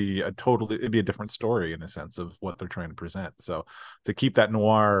that, it'd be a different story in the sense of what they're trying to present. So to keep that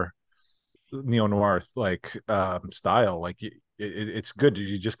neo-noir like style, like it's good.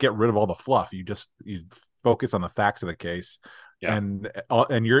 You just get rid of all the fluff. You focus on the facts of the case, and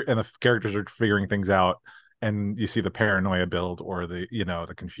the characters are figuring things out, and you see the paranoia build, or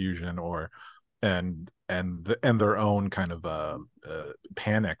the confusion, or and their own kind of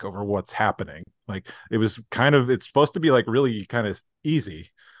panic over what's happening. Like it's supposed to be like really kind of easy,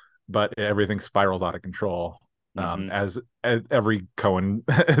 but everything spirals out of control. As every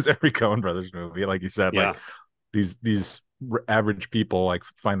Coen brothers movie, like you said, like these average people like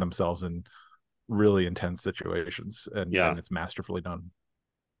find themselves in really intense situations, and it's masterfully done.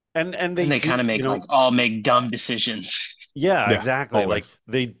 And they kind of make dumb decisions. Yeah, exactly. Always.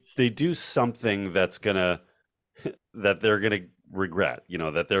 Like they do something that they're gonna regret,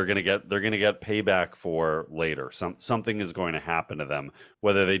 that they're gonna get payback for later. Something is going to happen to them,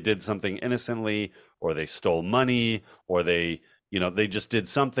 whether they did something innocently, or they stole money, or they just did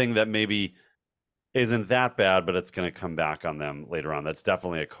something that maybe isn't that bad, but it's going to come back on them later on. That's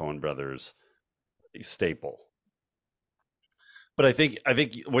definitely a Coen Brothers staple. But I think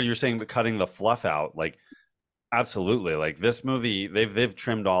what you're saying, cutting the fluff out, like, absolutely, like this movie, they've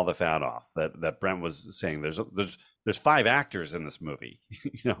trimmed all the fat off that Brent was saying. There's 5 actors in this movie,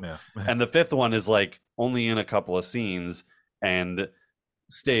 and the 5th one is like only in a couple of scenes and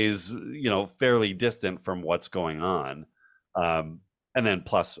stays, fairly distant from what's going on. And then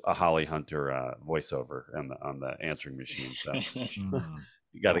plus a Holly Hunter voiceover on the answering machine. So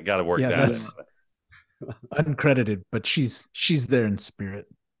you got to work that. That's uncredited, but she's there in spirit.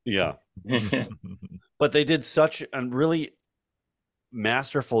 Yeah. But they did such a really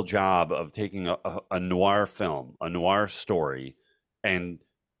masterful job of taking a noir film, a noir story, and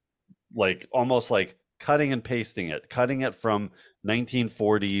like almost like cutting it from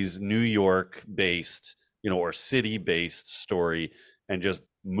 1940s New York based, or city based story, and just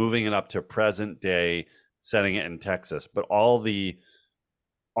moving it up to present day, setting it in Texas. But all the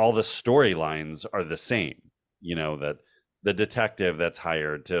storylines are the same, that the detective that's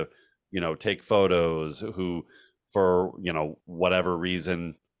hired to, take photos, who for, whatever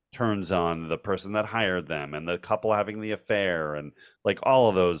reason turns on the person that hired them, and the couple having the affair, and like all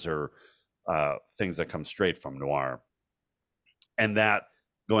of those are things that come straight from noir. And that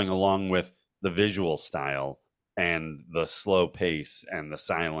going along with the visual style and the slow pace and the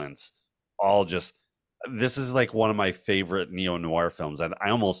silence, this is like one of my favorite neo-noir films. And I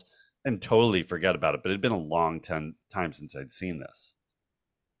almost and totally forget about it, but it'd been a long time since I'd seen this.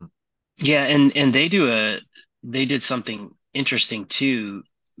 Yeah, and they did something interesting too,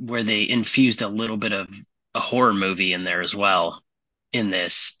 where they infused a little bit of a horror movie in there as well in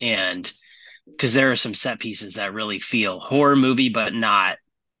this, and because there are some set pieces that really feel horror movie, but not.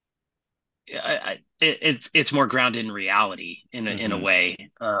 It's more grounded in reality in a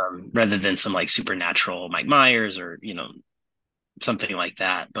way, rather than some like supernatural Mike Myers or something like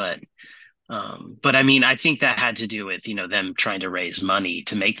that. But I mean, I think that had to do with them trying to raise money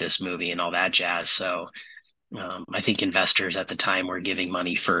to make this movie and all that jazz. So I think investors at the time were giving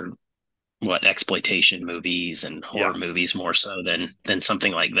money for exploitation movies and horror movies more so than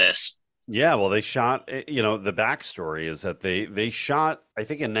something like this. Yeah, well, they shot. The backstory is that they shot. I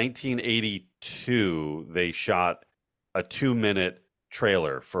think in 1982 they shot a 2-minute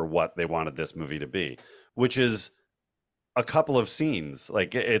trailer for what they wanted this movie to be, which is a couple of scenes.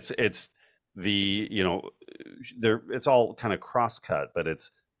 Like it's the there it's all kind of cross cut, but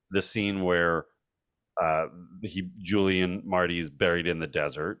it's the scene where Julian Marty is buried in the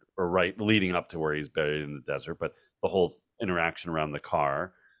desert, or right leading up to where he's buried in the desert, but the whole interaction around the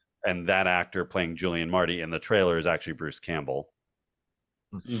car, and that actor playing Julian Marty in the trailer is actually Bruce Campbell.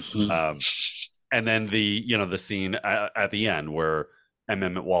 And then the scene at the end where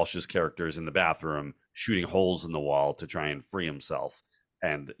Emmett Walsh's character is in the bathroom shooting holes in the wall to try and free himself,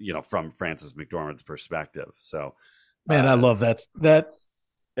 and from Frances McDormand's perspective. So man, I love that.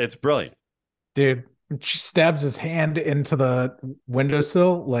 It's brilliant, dude. She stabs his hand into the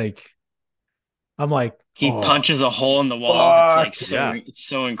windowsill. Like, I'm like, he punches a hole in the wall. It's like it's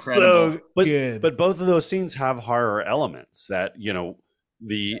so incredible. But both of those scenes have horror elements that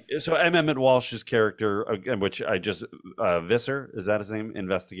so Emmett Walsh's character, which I just Visser, is that his name?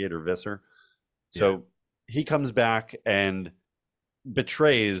 Investigator Visser. So he comes back and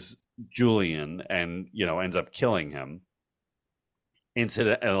betrays Julian, and ends up killing him.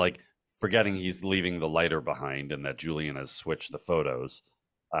 Like forgetting he's leaving the lighter behind, and that Julian has switched the photos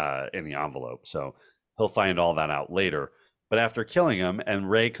in the envelope. So he'll find all that out later. But after killing him,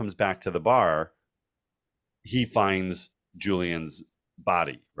 and Ray comes back to the bar, he finds Julian's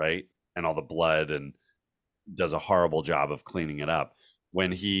body, right? And all the blood, and does a horrible job of cleaning it up.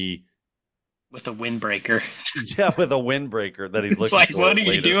 When he with a windbreaker. Yeah, with a windbreaker that he's looking like, for. What are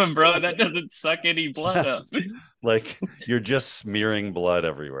you doing, bro? That doesn't suck any blood up. Like, you're just smearing blood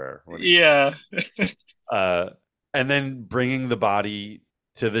everywhere. Yeah. And then bringing the body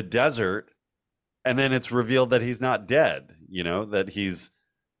to the desert, and then it's revealed that he's not dead, that he's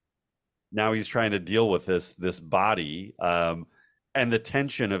trying to deal with this body. And the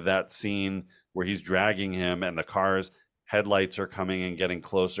tension of that scene where he's dragging him, and the car's headlights are coming and getting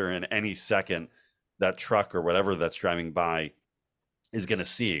closer, and any second that truck or whatever that's driving by is going to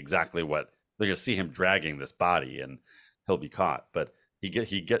see exactly what they're going to see, him dragging this body, and he'll be caught. But he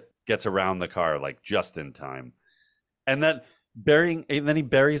gets around the car like just in time, and then he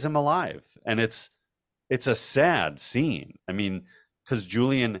buries him alive, and it's a sad scene. I mean, because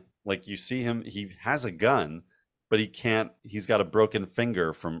Julian, like, you see him, he has a gun, but he's got a broken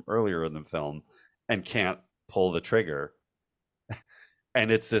finger from earlier in the film and can't pull the trigger. And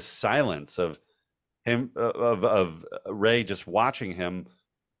it's this silence of him, of Ray just watching him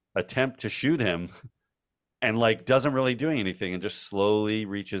attempt to shoot him, and like doesn't really do anything, and just slowly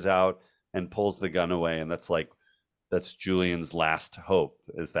reaches out and pulls the gun away. And that's Julian's last hope,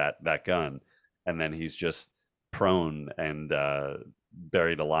 is that gun. And then he's just prone and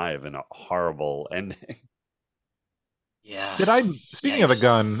buried alive in a horrible ending. Yeah. Speaking of the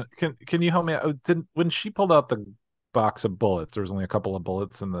gun, can you help me out? When she pulled out the box of bullets, there was only a couple of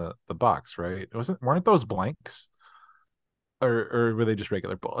bullets in the box, right? Weren't those blanks? Or were they just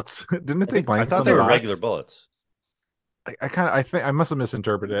regular bullets? Didn't it say blanks? I thought they were regular bullets. I think I must have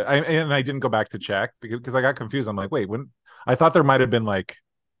misinterpreted it. And I didn't go back to check because I got confused. I'm like, wait, I thought there might have been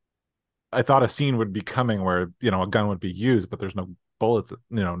I thought a scene would be coming where, a gun would be used, but there's no bullets,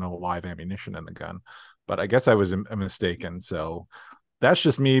 no live ammunition in the gun. But I guess I was mistaken. So that's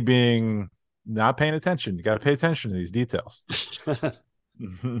just me being not paying attention. You got to pay attention to these details.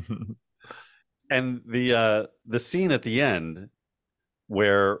 And the scene at the end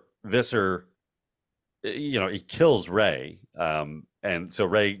where Visser, he kills Ray, and so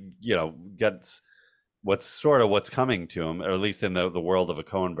Ray, gets what's coming to him, or at least in the world of a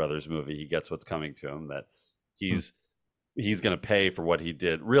Coen Brothers movie, he gets what's coming to him, that he's going to pay for what he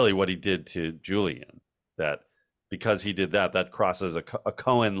did to Julian. That because he did that crosses a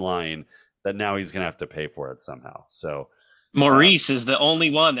Coen line, that now he's going to have to pay for it somehow. So Maurice is the only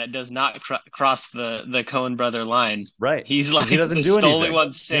one that does not cross the Coen brother line. Right. He's like, he doesn't do anything. Only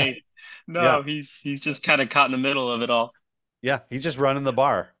one safe. Yeah. No, yeah. He's just kind of caught in the middle of it all. Yeah, he's just running the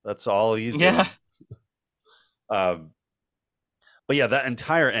bar. That's all he's doing. Yeah. But yeah, that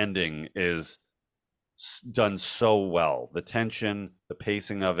entire ending is done so well. The tension, the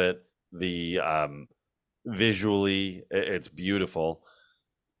pacing of it, the visually, it's beautiful.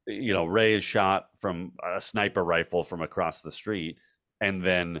 Ray is shot from a sniper rifle from across the street, and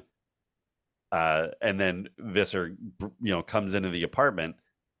then Visser, comes into the apartment,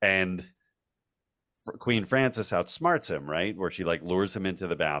 and Queen Frances outsmarts him, right? Where she lures him into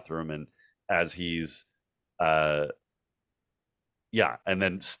the bathroom, and as he's and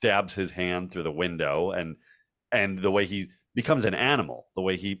then stabs his hand through the window, and the way becomes an animal. The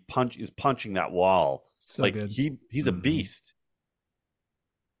way he is punching that wall, So like good. he's a beast.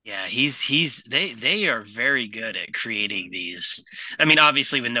 Yeah, they are very good at creating these. I mean,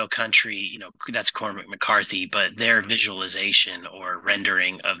 obviously with No Country, you know, that's Cormac McCarthy, but their visualization or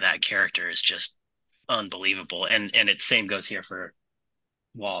rendering of that character is just unbelievable. And it same goes here for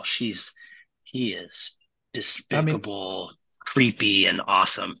Walsh. He is despicable, creepy, and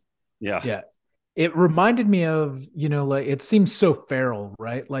awesome. Yeah. It reminded me of, you know, like it seems so feral,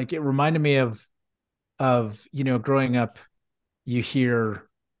 right? Like it reminded me of, you know, growing up, you hear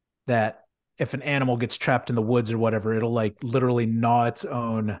that if an animal gets trapped in the woods or whatever, it'll like literally gnaw its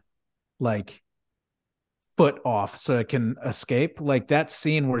own like foot off so it can escape. Like that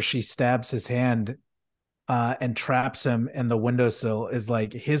scene where she stabs his hand and traps him in the windowsill is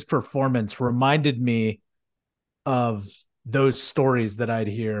like his performance reminded me of those stories that I'd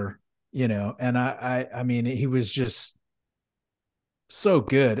hear, you know, and I mean, he was just so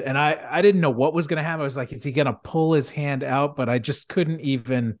good. And I didn't know what was going to happen. I was like, is he going to pull his hand out? But I just couldn't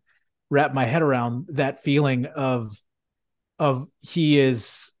even wrap my head around that feeling of he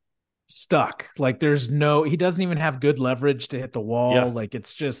is stuck. Like he doesn't even have good leverage to hit the wall. Yeah. Like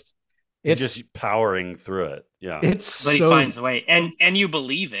it's just powering through it. Yeah. But he finds a way. And you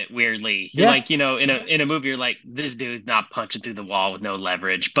believe it weirdly. You're like, you know, in a movie, you're like, this dude's not punching through the wall with no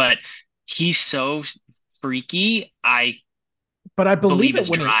leverage, but he's so freaky. But I believe his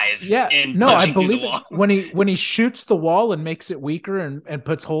it when drive. I believe it when he shoots the wall and makes it weaker and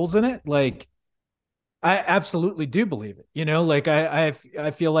puts holes in it. Like I absolutely do believe it. You know, like I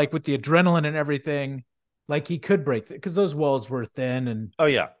feel like with the adrenaline and everything, like he could break it because those walls were thin and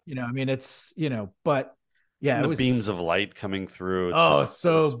you know, I mean it's, you know, but yeah, and it the was beams of light coming through. It's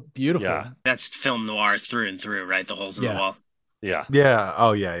so beautiful. Yeah. That's film noir through and through, right? The holes in the wall. Yeah. Yeah.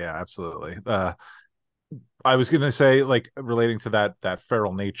 Oh yeah, absolutely. I was gonna say, like, relating to that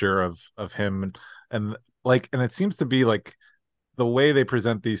feral nature of him, and it seems to be like the way they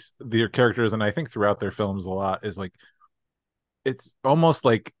present their characters, and I think throughout their films a lot is like it's almost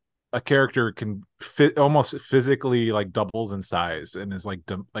like a character can fit almost physically like doubles in size and is like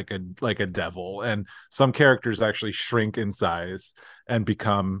a devil, and some characters actually shrink in size and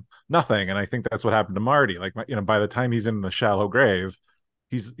become nothing. And I think that's what happened to Marty. Like, you know, by the time he's in the shallow grave,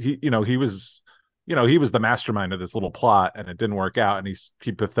 he was the mastermind of this little plot, and it didn't work out, and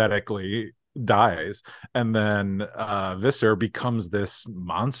he pathetically dies. And then Visser becomes this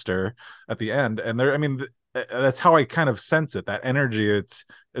monster at the end. And that's how I kind of sense it, that energy. It's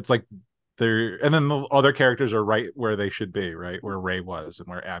like they're, and then the other characters are right where they should be, right where Ray was and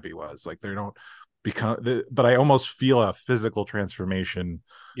where Abby was. Like they don't become, but I almost feel a physical transformation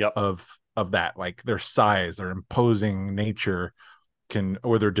of that, like their size, their imposing nature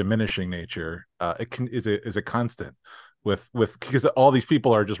or their diminishing nature is a constant with because all these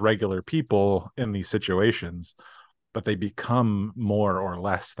people are just regular people in these situations, but they become more or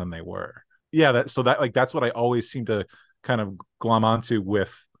less than they were. That's what I always seem to kind of glom onto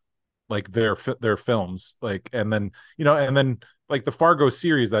with like their films, like, and then like the Fargo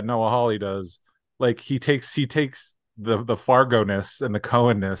series that Noah Hawley does, like he takes the Fargo-ness and the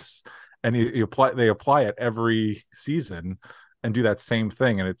Cohen-ness and they apply it every season and do that same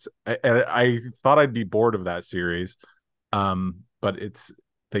thing. And I thought I'd be bored of that series, but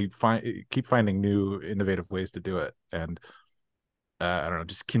they keep finding new innovative ways to do it. And I don't know,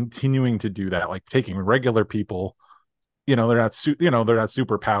 just continuing to do that, like taking regular people, they're not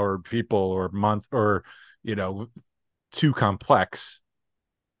super powered people or too complex,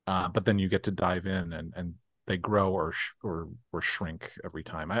 but then you get to dive in and they grow or shrink every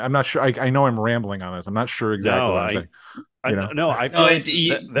time. I'm not sure. I know I'm rambling on this. I'm not sure exactly what I'm saying. I feel like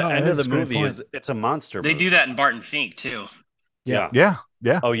the end of the movie it's a monster movie. They do that in Barton Fink too. Yeah.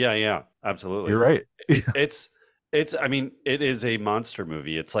 Oh yeah, absolutely. You're right. I mean, it is a monster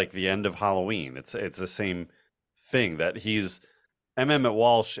movie. It's like the end of Halloween. It's the same thing that he's Emmett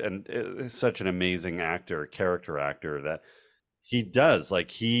Walsh, and is such an amazing character actor, that he does, like,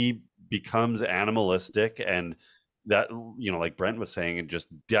 he becomes animalistic, and that, like Brent was saying, and just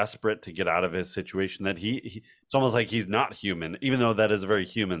desperate to get out of his situation, that he it's almost like he's not human, even though that is a very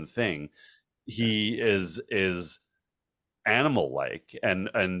human thing. He is animal like, and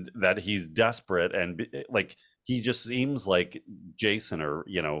that he's desperate, and like he just seems like Jason or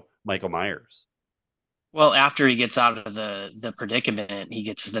Michael Myers. Well, after he gets out of the predicament, he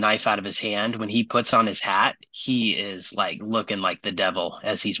gets the knife out of his hand. When he puts on his hat, he is like looking like the devil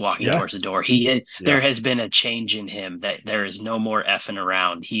as he's walking towards the door. There has been a change in him, that there is no more effing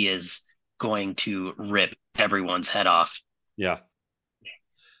around. He is going to rip everyone's head off. Yeah.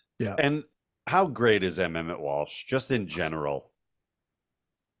 And how great is M. Emmett Walsh just in general?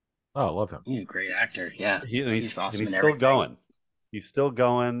 Oh, I love him. He's a great actor. Yeah, He's awesome. He's in still everything. going. He's still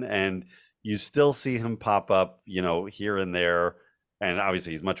going, and you still see him pop up, here and there. And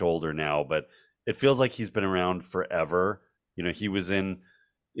obviously, he's much older now, but it feels like he's been around forever. He was in.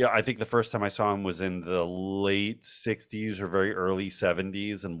 I think the first time I saw him was in the late '60s or very early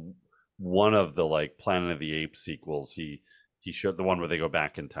 '70s, and one of the Planet of the Apes sequels. He showed the one where they go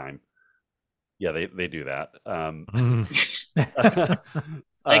back in time. Yeah, they do that.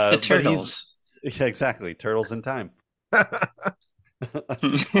 Like the turtles. Yeah, exactly. Turtles in time.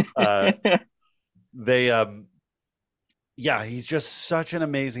 He's just such an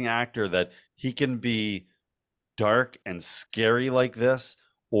amazing actor that he can be dark and scary like this,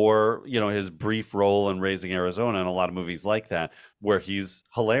 or his brief role in Raising Arizona and a lot of movies like that, where he's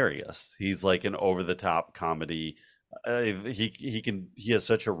hilarious. He's like an over the top comedy. He has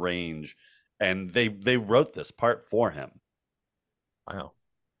such a range, and they wrote this part for him. Wow.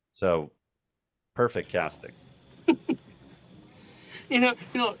 So perfect casting. A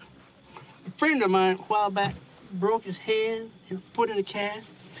friend of mine a while back broke his hand and put in a cast.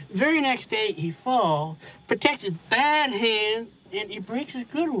 The very next day he falls, protects his bad hand, and he breaks his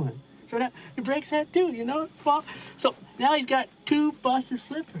good one. So now he breaks that too, fall. So now he's got 2 busted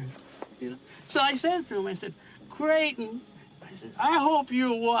flippers, So I said to him, I said, Creighton, I hope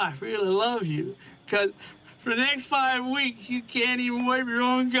your wife really loves you, because for the next 5 weeks, you can't even wipe your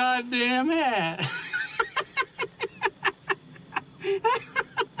own goddamn hat.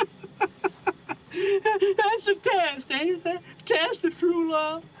 That's a test, ain't it? Test of true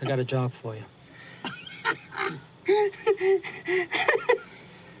love. I got a job for you.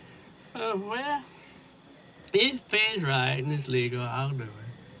 Well, if it pays right and it's legal, I'll do it.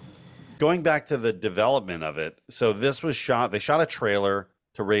 Going back to the development of it, so this was shot. They shot a trailer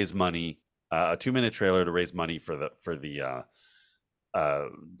to raise money, a 2-minute trailer to raise money for the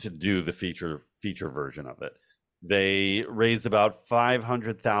to do the feature version of it. They raised about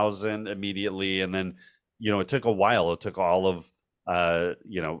 $500,000 immediately, and then it took a while. It took all of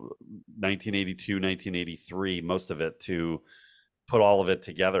 1982, 1983, most of it, to put all of it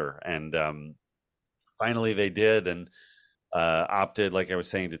together, and finally they did, and opted, like I was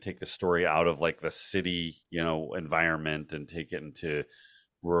saying, to take the story out of the city environment and take it into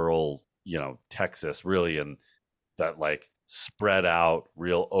rural Texas, really, and that spread out,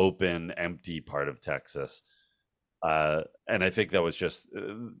 real open, empty part of Texas. And I think that was just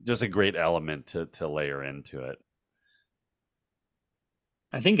a great element to layer into it.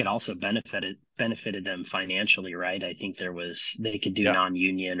 I think it also benefited them financially, right? I think they could do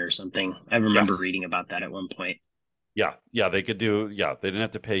non-union or something. I remember reading about that at one point. Yeah, they could do. Yeah, they didn't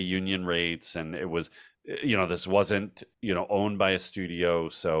have to pay union rates, and it was, this wasn't, owned by a studio,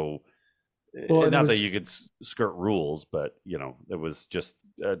 so not that you could skirt rules, but it was just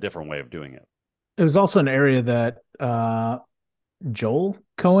a different way of doing it. It was also an area that Joel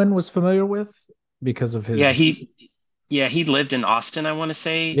Cohen was familiar with because of his. He lived in Austin, I want to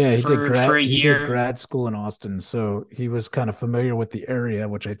say. Yeah, for a year. He did grad school in Austin, so he was kind of familiar with the area,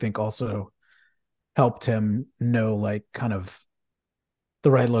 which I think also helped him know kind of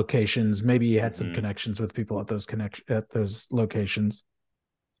the right locations. Maybe he had some connections with people at those locations.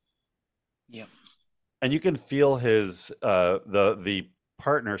 Yep. And you can feel his the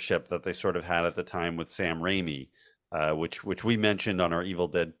partnership that they sort of had at the time with Sam Raimi, which we mentioned on our Evil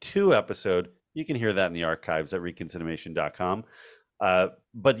Dead 2 episode. You can hear that in the archives at reconcinimation.com.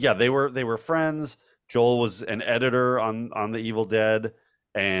 But yeah, they were friends. Joel was an editor on the Evil Dead,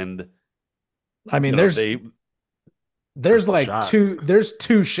 and I mean, there's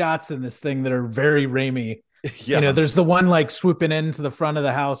two shots in this thing that are very Raimi. Yeah. There's the one swooping into the front of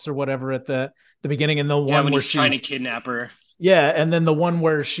the house or whatever at the beginning, and the one when where he's trying to kidnap her. Yeah, and then the one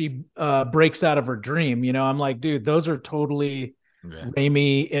where she breaks out of her dream. I'm like, dude, those are totally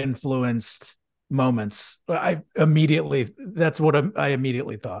Raimi influenced moments. That's what I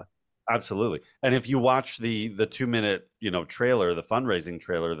immediately thought. Absolutely. And if you watch the 2-minute trailer, the fundraising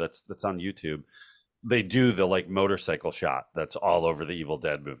trailer that's on YouTube, they do the motorcycle shot that's all over the Evil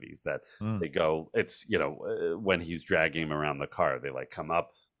Dead movies, that they go, it's when he's dragging him around the car, they come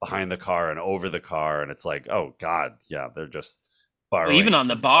up behind the car and over the car, and it's oh god, yeah, they're just borrowing. Even on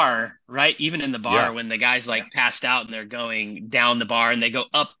the bar, right? Even in the bar, when the guy's passed out and they're going down the bar and they go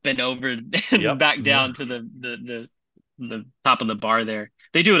up and over and back down to the top of the bar there.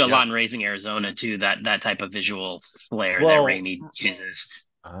 They do it a lot in Raising Arizona too, that type of visual flair that Raimi uses.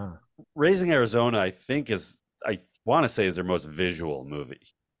 Raising Arizona, I think, I want to say is their most visual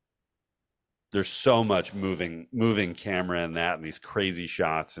movie. there's so much moving camera in that, and these crazy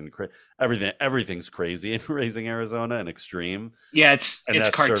shots and everything's crazy in Raising Arizona and extreme. Yeah, it's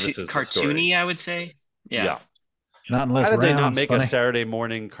services the story. cartoony, I would say. Yeah. Not unless How did they not Round's make funny. a Saturday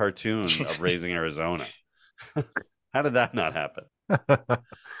morning cartoon of Raising Arizona? How did that not happen?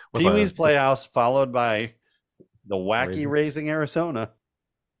 Pee-wee's Playhouse followed by the wacky Raising Arizona.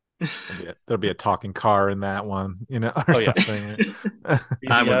 There'll be a talking car in that one, or something.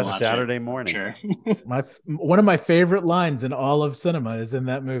 PBS Saturday morning. Sure. One of my favorite lines in all of cinema is in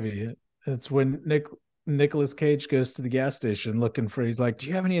that movie. It's when Nicolas Cage goes to the gas station looking for. He's like, "Do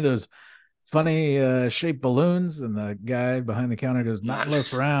you have any of those funny shaped balloons?" And the guy behind the counter goes, "Not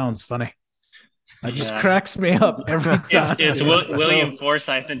unless Round's funny." It just cracks me up every time. It's William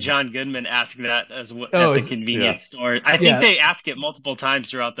Forsythe and John Goodman ask that as at the convenience store. I think they ask it multiple times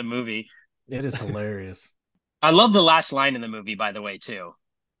throughout the movie. It is hilarious. I love the last line in the movie, by the way, too,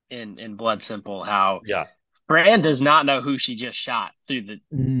 in Blood Simple, how Fran does not know who she just shot through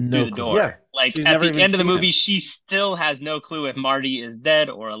the door. Yeah. Like She's at never the even end of the seen movie, him. she still has no clue if Marty is dead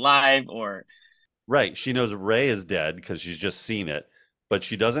or alive or Right. She knows Ray is dead because she's just seen it, but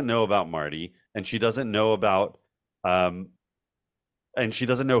she doesn't know about Marty, and she doesn't know about and she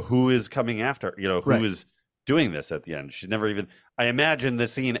doesn't know who is coming after, who is doing this at the end. She's never even I imagine the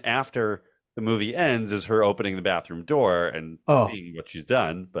scene after the movie ends is her opening the bathroom door and seeing what she's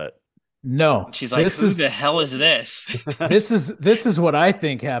done, but no. She's like, who the hell is this? This is what I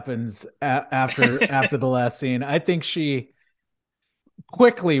think happens after the last scene. I think she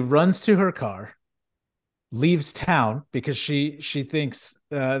quickly runs to her car, leaves town because she thinks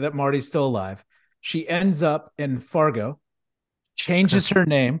that Marty's still alive. She ends up in Fargo, changes her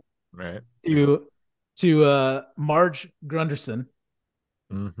name to Marge Grunderson,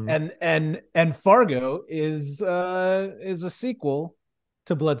 and Fargo is a sequel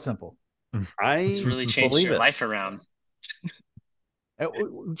to Blood Simple. It's really changed her life around.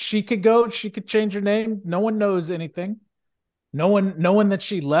 She could change her name. No one knows anything. No one that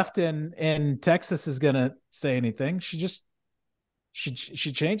she left in Texas is gonna say anything. She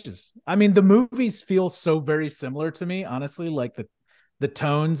changes. I mean, the movies feel so very similar to me, honestly, like the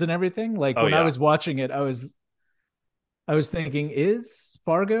tones and everything. Like when I was watching it, I was thinking, is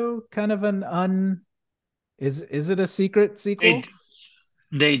Fargo kind of is it a secret sequel?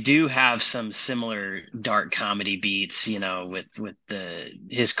 They do have some similar dark comedy beats, with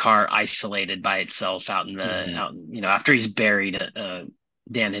his car isolated by itself out in the after he's buried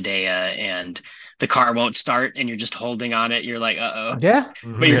Dan Hedaya and the car won't start and you're just holding on it. You're like, uh-oh. Yeah.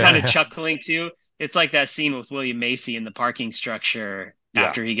 But you're kind of chuckling too. It's like that scene with William Macy in the parking structure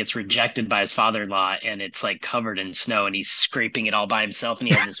after he gets rejected by his father-in-law and it's like covered in snow and he's scraping it all by himself and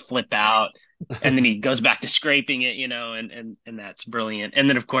he has his flip out and then he goes back to scraping it, and that's brilliant. And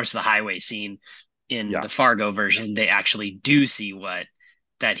then of course the highway scene in the Fargo version, they actually do see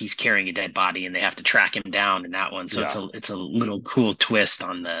that he's carrying a dead body and they have to track him down in that one. So it's a little cool twist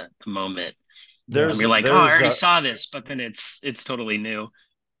on the moment. You're like, I already saw this, but then it's totally new.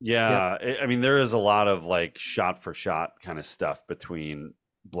 Yeah, I mean, there is a lot of like shot for shot kind of stuff between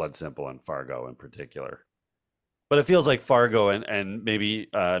Blood Simple and Fargo in particular. But it feels like Fargo and maybe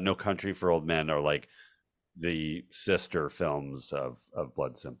No Country for Old Men are like the sister films of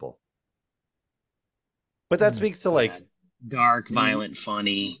Blood Simple. But that speaks to like dark, violent,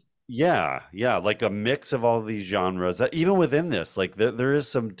 funny. Yeah, like a mix of all these genres. That even within this, like there is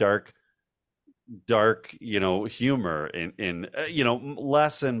some dark humor in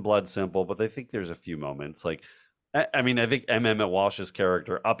less in Blood Simple, but I think there's a few moments. Like I mean, I think Emmett Walsh's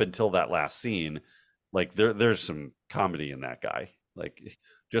character up until that last scene, like there's some comedy in that guy. Like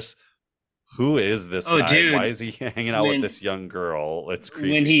just who is this guy? Dude, why is he hanging out with this young girl? It's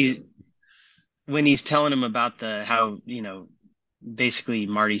creepy. When he's telling him about how basically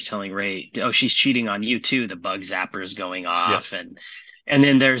Marty's telling Ray, oh, she's cheating on you too, the bug zapper is going off. And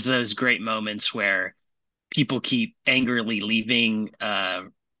then there's those great moments where people keep angrily leaving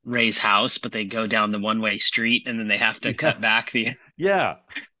Ray's house, but they go down the one-way street and then they have to cut back the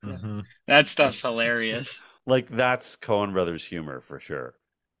that stuff's hilarious. Like that's Coen Brothers humor for sure.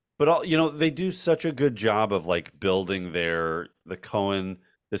 But they do such a good job of like building the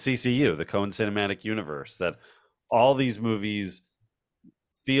CCU, the Coen Cinematic Universe, that all these movies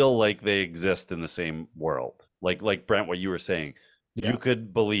feel like they exist in the same world. Like Brent, what you were saying. You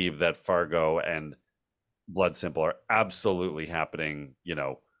could believe that Fargo and Blood Simple are absolutely happening,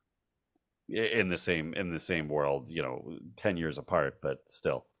 in the same world, 10 years apart, but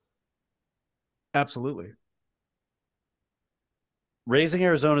still. Absolutely. Raising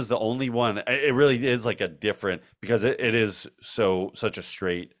Arizona is the only one. It really is like a different, because it is such a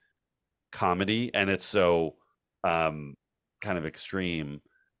straight comedy, and it's so kind of extreme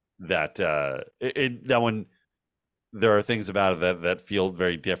that that one, there are things about it that feel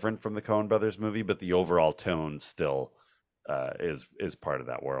very different from the Coen Brothers movie, but the overall tone still is part of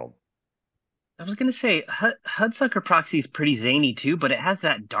that world. I was gonna say Hudsucker Proxy is pretty zany too, but it has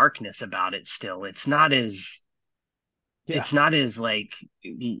that darkness about it still. It's not as like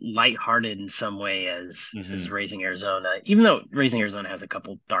lighthearted in some way as Raising Arizona, even though Raising Arizona has a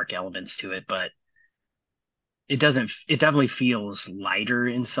couple dark elements to it, but it definitely feels lighter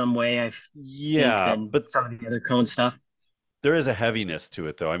in some way, but some of the other Coen stuff. There is a heaviness to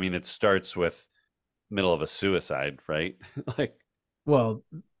it, though. I mean, it starts with middle of a suicide, right? Like, well,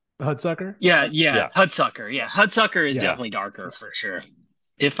 Hudsucker? Yeah. Hudsucker. Yeah. Hudsucker is definitely darker for sure.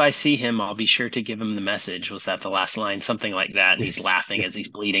 If I see him, I'll be sure to give him the message. Was that the last line? Something like that. And he's laughing as he's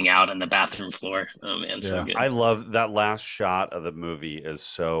bleeding out on the bathroom floor. Oh man, so good. I love that last shot of the movie. Is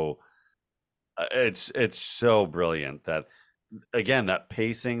so it's so brilliant. That again, that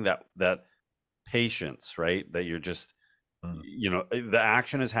pacing, that patience, right? That you're just the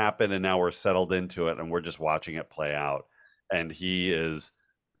action has happened and now we're settled into it and we're just watching it play out. And he is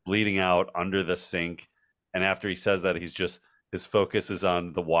bleeding out under the sink, and after he says that, his focus is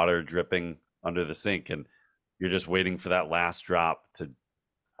on the water dripping under the sink, and you're just waiting for that last drop to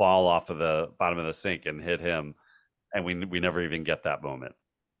fall off of the bottom of the sink and hit him, and we never even get that moment.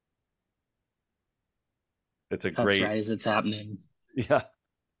 It's a great, that's right, as it's happening. Yeah.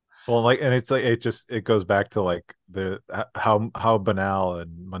 Well, like, and it's like it goes back to like how banal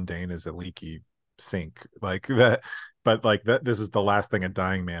and mundane is a leaky sink, like that. But like that, this is the last thing a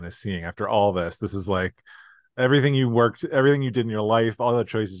dying man is seeing after all this. This is like everything you did in your life, all the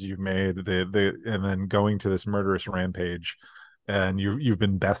choices you've made, and then going to this murderous rampage, and you've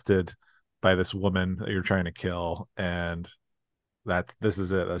been bested by this woman that you're trying to kill, and this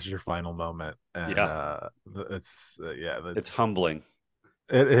is it. That's your final moment, and it's humbling.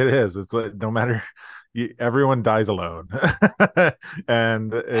 It is. It's like no matter, everyone dies alone,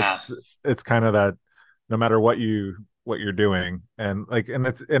 and it's kind of that. No matter what you're doing, and like,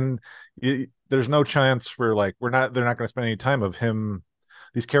 there's no chance for like they're not going to spend any time of him.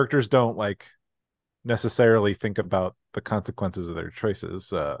 These characters don't like necessarily think about the consequences of their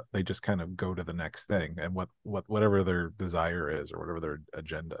choices. They just kind of go to the next thing, and whatever their desire is or whatever their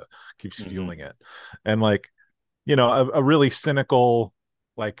agenda keeps fueling it. And like, a really cynical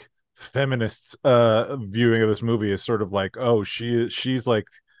like feminist viewing of this movie is sort of like, oh, she's like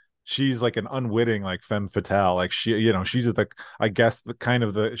an unwitting like femme fatale, like she's at the, I guess, the kind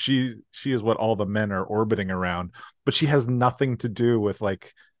of the she is what all the men are orbiting around, but she has nothing to do with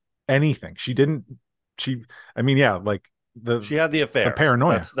like anything. She had the affair, the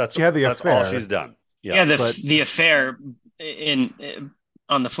paranoia. That's she had the affair. All she's done. The affair.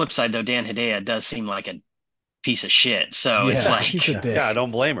 On the flip side, though, Dan Hedaya does seem like a piece of shit. So it's like, he's a dick. Yeah, I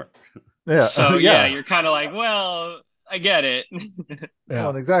don't blame her. Yeah. So you're kind of like, well, I get it. Yeah,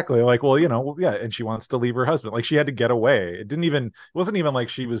 well, exactly. Like, well, and she wants to leave her husband. Like, she had to get away. It wasn't even like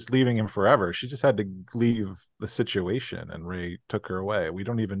she was leaving him forever. She just had to leave the situation, and Ray took her away. We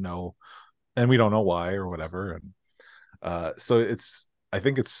don't even know, and we don't know why or whatever. And so I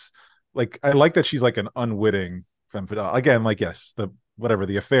think it's like, I like that she's like an unwitting femme fatale. Again, like, yes, the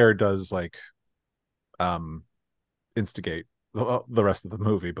affair does like instigate the rest of the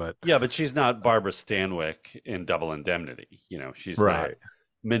movie, but she's not Barbara Stanwyck in Double Indemnity. She's right. Not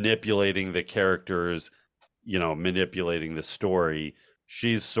manipulating the characters, manipulating the story.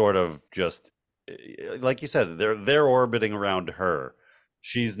 She's sort of just, like you said, they're orbiting around her.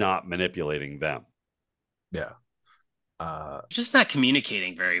 She's not manipulating them. Yeah. Just not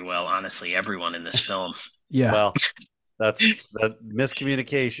communicating very well, honestly, everyone in this film. Yeah. Well, that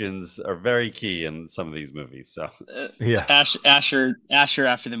miscommunications are very key in some of these movies. So Asher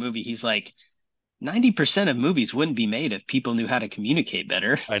after the movie, he's like, 90% of movies wouldn't be made if people knew how to communicate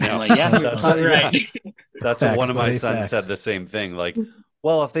better. I know. Like, yeah, that's right. Yeah. That's what one of my sons said the same thing. Like,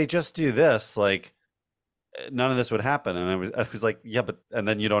 well, if they just do this, like, none of this would happen. And I was like, yeah, but and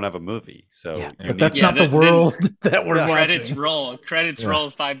then you don't have a movie. So but that's not the world that we're watching. Credits roll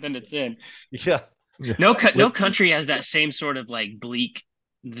 5 minutes in. Yeah. No country has that same sort of like bleak.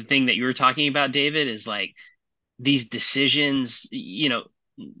 The thing that you were talking about, David, is like these decisions.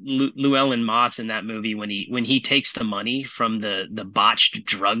 Llewellyn Moth in that movie, when he takes the money from the botched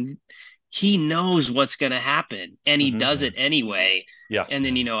drug, he knows what's going to happen, and he does it anyway. Yeah. And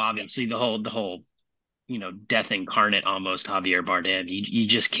then obviously the whole death incarnate, almost, Javier Bardem. You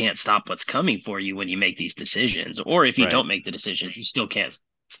just can't stop what's coming for you when you make these decisions, or if you don't make the decisions, you still can't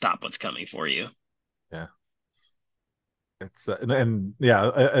stop what's coming for you. Yeah. It's and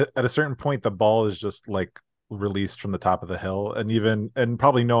yeah, at a certain point, the ball is just like released from the top of the hill, and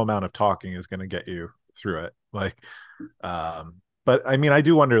probably no amount of talking is going to get you through it. Like, but I mean, I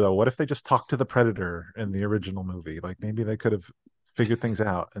do wonder though, what if they just talked to the Predator in the original movie? Like maybe they could have figured things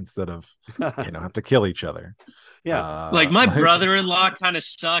out instead of have to kill each other. Like my brother-in-law kind of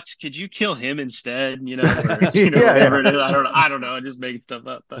sucks. Could you kill him instead? Or, Yeah. whatever it is. I don't know. I'm just making stuff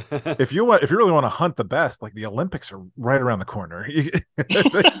up. But if you really want to hunt the best, like the Olympics are right around the corner.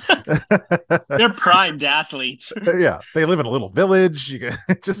 They're primed athletes. Yeah, they live in a little village. You can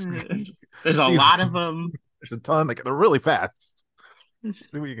just there's a lot of them. There's a ton. They're really fast.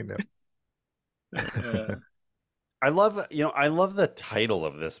 See what you can do. I love the title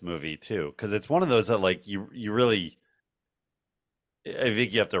of this movie too, because it's one of those that like you really, I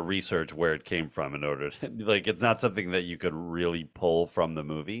think you have to research where it came from in order to, like, it's not something that you could really pull from the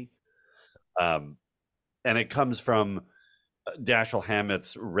movie. And it comes from Dashiell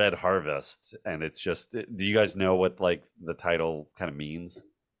Hammett's Red Harvest, and it's just, do you guys know what like the title kind of means?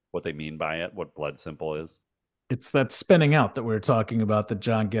 What they mean by it? What Blood Simple is? It's that spinning out that we were talking about that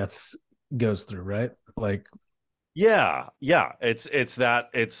John goes through, right? Like, yeah. It's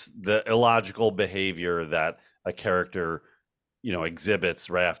the illogical behavior that a character, exhibits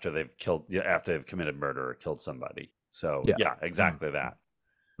right after they've committed murder or killed somebody. So yeah exactly that.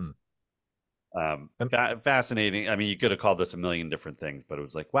 Fascinating. I mean, you could have called this a million different things, but it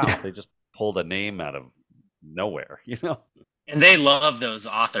was like, wow, they just pulled a name out of nowhere, And they love those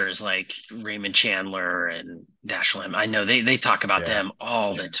authors like Raymond Chandler and Dashiell Hammett. I know they talk about them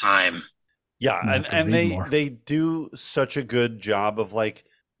all the time. Yeah, and they do such a good job of like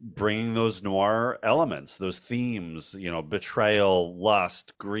bringing those noir elements, those themes, betrayal,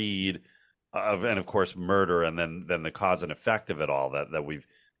 lust, greed, and of course murder, and then the cause and effect of it all that we've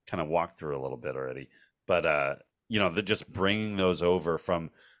kind of walked through a little bit already. But they're just bringing those over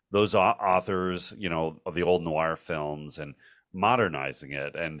from those authors, of the old noir films and modernizing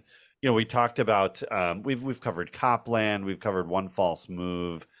it. And we talked about we've covered Copland, we've covered One False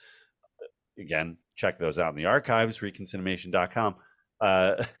Move. Again, check those out in the archives, ReconCinemation.com.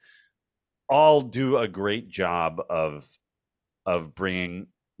 All do a great job of bringing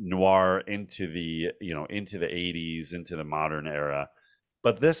noir into the into the 80s, into the modern era.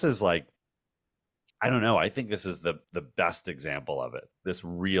 But this is like, I don't know, I think this is the best example of it. This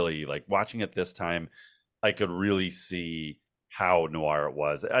really, like, watching it this time, I could really see how noir it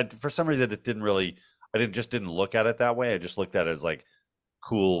was. For some reason, it didn't really, just didn't look at it that way. I just looked at it as like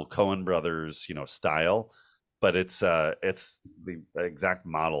cool Coen Brothers, style, but it's the exact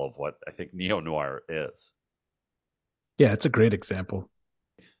model of what I think neo-noir is. Yeah, it's a great example.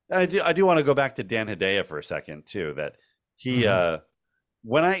 And I do want to go back to Dan Hedaya for a second too, that he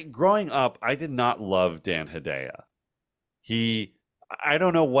growing up, I did not love Dan Hedaya. I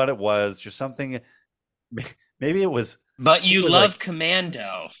don't know what it was, just something, maybe it was. But you love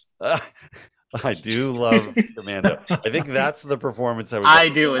Commando. I do love Commando. I think that's the performance I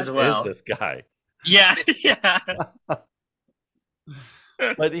do as well. Is this guy? Yeah.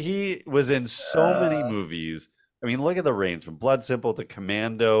 But he was in so many movies. I mean, look at the range from Blood Simple to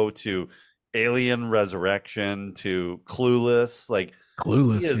Commando to Alien Resurrection to Clueless. Like,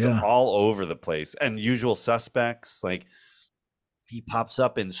 Clueless, he is all over the place. And Usual Suspects. Like, he pops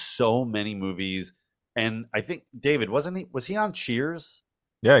up in so many movies. And I think David, was he on Cheers?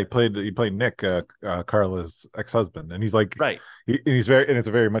 Yeah, he played Nick, Carla's ex-husband, and he's like, right. He's very, and it's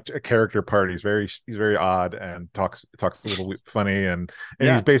a very much a character part. He's very odd and talks a little funny, and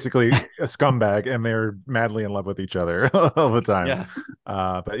he's basically a scumbag, and they're madly in love with each other all the time. Yeah.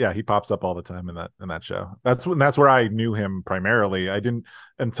 But yeah, he pops up all the time in that show. That's where I knew him primarily. I didn't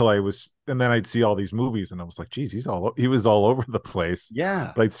until and then I'd see all these movies, and I was like, geez, he was all over the place.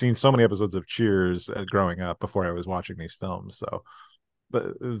 Yeah, but I'd seen so many episodes of Cheers growing up before I was watching these films, so.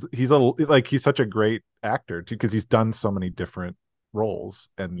 But he's such a great actor too, because he's done so many different roles,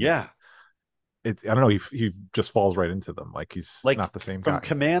 and it's, I don't know, he just falls right into them. Like, he's like, not the same from guy.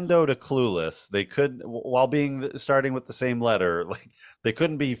 Commando to Clueless, they could, while starting with the same letter, like, they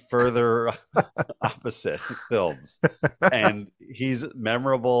couldn't be further opposite films. And he's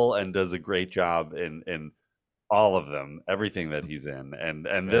memorable and does a great job in all of them, everything that he's in.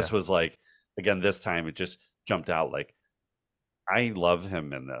 And this was like, again, this time it just jumped out like, I love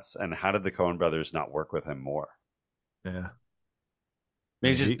him in this. And how did the Coen Brothers not work with him more? Yeah.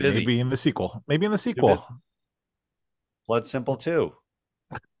 Maybe he's just busy. Maybe in the sequel. Blood Simple too.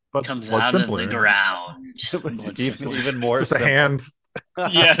 Comes out of the ground. even more. Just a hand.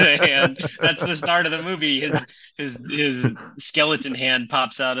 Yeah, the hand. That's the start of the movie. His skeleton hand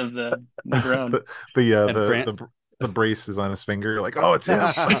pops out of the ground. the brace is on his finger. Like, oh, it's him.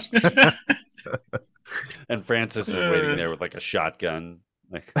 And Francis is waiting there with like a shotgun.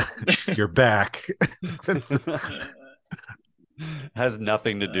 Like, you're back. Has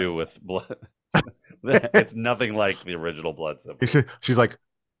nothing to do with blood. It's nothing like the original Blood Simple. She's like,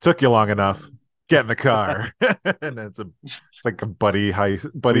 took you long enough. Get in the car. And it's like a buddy We've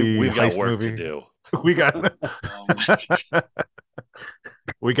got heist work movie. to do. We got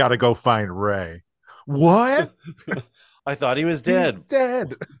we got to go find Ray. What? I thought he was dead. He's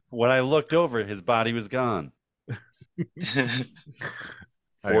dead. When I looked over, his body was gone. 40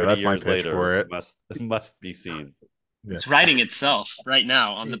 that's my years pitch later, for it. must be seen. Yeah. It's writing itself right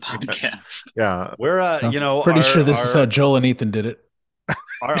now on the podcast. Yeah, we're pretty sure this is how Joel and Ethan did it.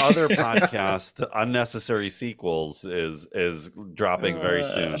 Our other podcast, Unnecessary Sequels, is dropping very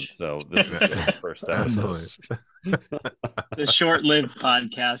soon. So this is the first episode. The short-lived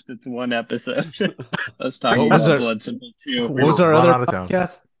podcast. It's one episode. Let's talk What about was our- Blood Simple 2. What was our other out of town.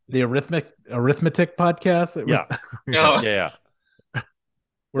 podcast? The arithmetic podcast. That Yeah. Oh. Yeah.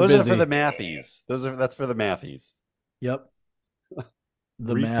 We're Those busy. are for the Matthees. That's for the Matthees. Yep. The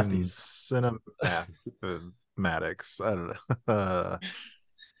Greek Matthews. and cinematics. I don't know.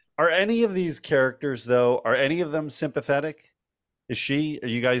 Are any of these characters though? Are any of them sympathetic? Are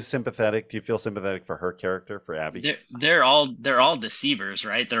you guys sympathetic? Do you feel sympathetic for her character, for Abby? They're all deceivers,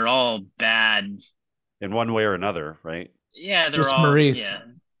 right? They're all bad in one way or another, right? Yeah, they're Just all Maurice. Yeah.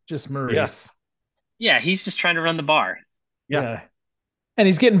 Just Maurice. Yes. Yeah, he's just trying to run the bar. Yeah. And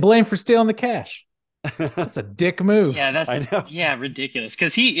he's getting blamed for stealing the cash. That's a dick move. Yeah, that's I know. yeah, ridiculous.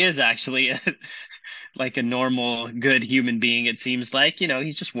 Because he is actually like a normal, good human being. It seems like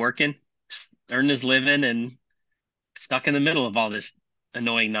he's just working, earning his living, and stuck in the middle of all this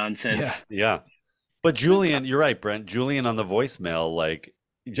annoying nonsense. Yeah. But Julian, you're right, Brent. Julian on the voicemail, like,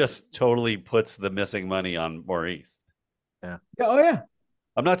 just totally puts the missing money on Maurice. Yeah. Oh yeah.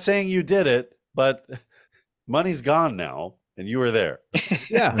 I'm not saying you did it, but money's gone now, and you were there.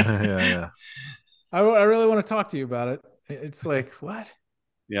 Yeah. Yeah. I really want to talk to you about it. It's like, what?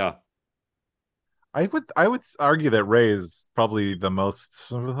 Yeah. I would argue that Ray is probably the most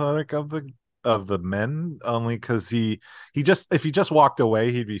sympathetic of the men, only because he just, if he just walked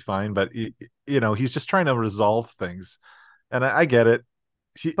away, he'd be fine. But he's just trying to resolve things, and I get it.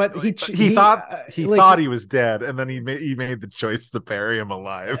 He thought he was dead, and then he made the choice to bury him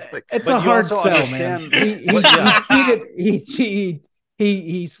alive. Like, It's a hard sell, man.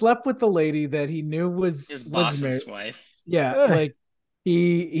 He slept with the lady that he knew was His boss's married. wife. Yeah, like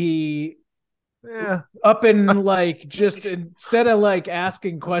he yeah. up and like just instead of like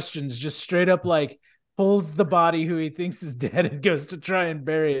asking questions, just straight up like pulls the body who he thinks is dead and goes to try and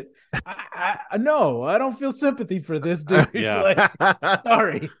bury it. No, I don't feel sympathy for this dude. Yeah. Like,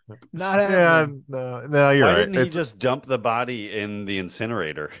 sorry, not happening. Yeah, no, you're Why right. didn't he just dump the body in the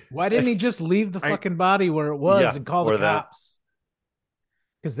incinerator? Why didn't he just leave the fucking body where it was Yeah, and call the or that. cops?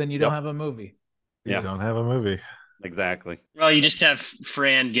 Because then you don't have a movie. You don't have a movie. Exactly. Well, you just have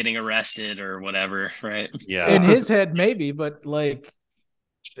Fran getting arrested or whatever, right? Yeah. In his head, maybe, but like,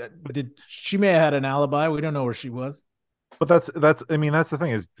 she may have had an alibi? We don't know where she was. But that's the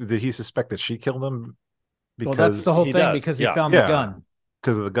thing is, did he suspect that she killed him? Well, that's the whole he thing does, because he yeah. found the gun.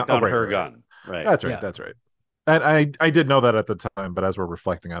 Because of the gun. Found right, her right. gun. Right. That's right. Yeah. That's right. And I did know that at the time, but as we're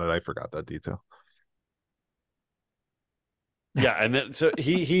reflecting on it, I forgot that detail. Yeah, and then so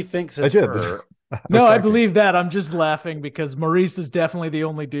he thinks I it's did. her. No, I believe that. I'm just laughing because Maurice is definitely the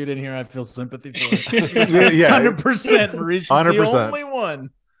only dude in here I feel sympathy for. Yeah, 100%. Maurice is 100%. the only one.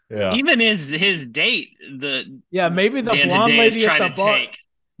 Yeah. Even his date, Maybe the the end of blonde the day is lady at trying the to bar. take.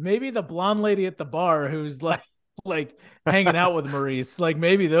 Maybe the blonde lady at the bar who's like hanging out with Maurice. Like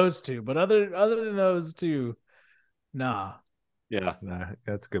maybe those two, but other than those two, nah. Yeah. Nah,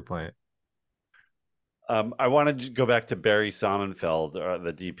 that's a good point. I wanted to go back to Barry Sonnenfeld,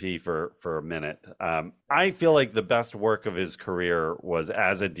 the DP, for a minute. I feel like the best work of his career was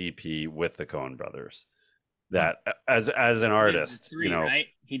as a DP with the Coen Brothers. That as an artist, Three, right?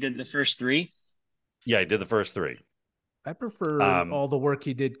 He did the first three. Yeah, he did the first three. I prefer all the work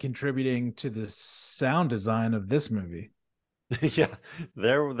he did contributing to the sound design of this movie. Yeah,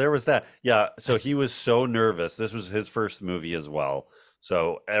 there was that. Yeah, so he was so nervous. This was his first movie as well.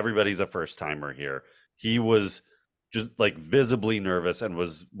 So everybody's a first timer here. He was just like visibly nervous and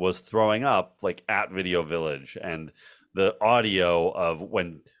was throwing up like at Video Village, and the audio of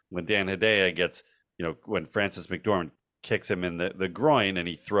when Dan Hedaya gets, when Francis McDormand kicks him in the groin and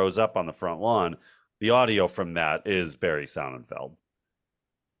he throws up on the front lawn, the audio from that is Barry Sonnenfeld.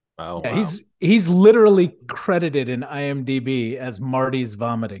 Oh, Yeah, wow. he's literally credited in IMDb as Marty's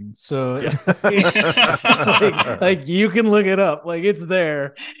vomiting. So like you can look it up. Like it's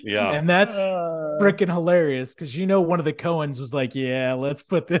there. Yeah. And that's freaking hilarious because one of the Coens was like, yeah, let's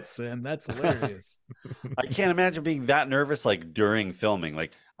put this in. That's hilarious. I can't imagine being that nervous like during filming.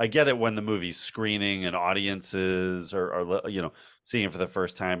 Like I get it when the movie's screening and audiences are seeing it for the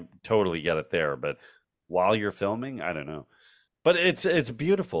first time, totally get it there. But while you're filming, I don't know. But it's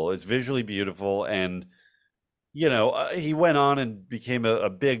beautiful. It's visually beautiful, and he went on and became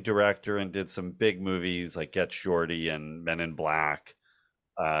a big director and did some big movies like Get Shorty and Men in Black,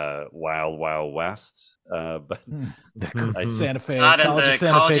 Wild Wild West. But Santa Fe, Not in the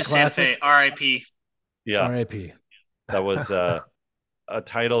College of Santa Classic. Fe, R.I.P. Yeah, R.I.P. That was a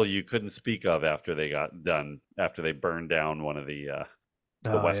title you couldn't speak of after they got done. After they burned down one of the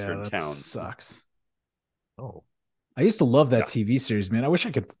western towns. Sucks. Oh. I used to love that TV series, man. I wish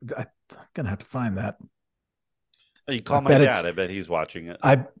I could. I'm gonna have to find that. You call my dad. I bet he's watching it.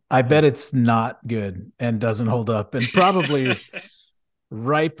 I bet it's not good and doesn't hold up, and probably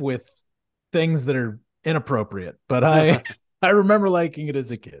ripe with things that are inappropriate. But I remember liking it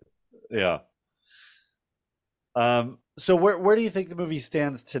as a kid. Yeah. So where do you think the movie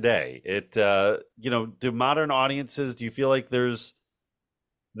stands today? It do modern audiences, do you feel like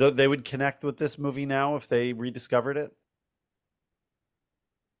they would connect with this movie now if they rediscovered it?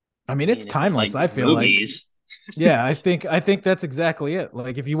 I mean, it's timeless. I feel movies. Like, yeah, I think that's exactly it.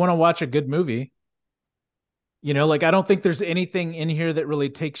 Like, if you want to watch a good movie, like I don't think there's anything in here that really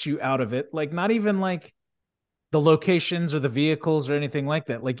takes you out of it. Like, not even like the locations or the vehicles or anything like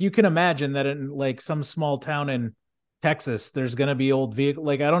that. Like, you can imagine that in like some small town in Texas, there's going to be old vehicle.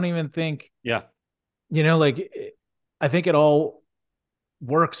 Like, I don't even think. Yeah. I think it all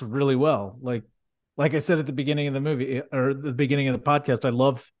works really well. Like I said at the beginning of the movie or the beginning of the podcast, I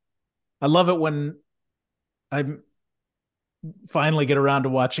love it when I finally get around to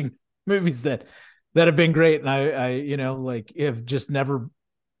watching movies that have been great. And I have just never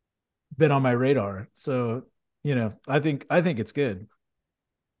been on my radar. So, I think it's good.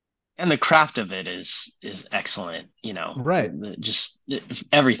 And the craft of it is excellent, right? Just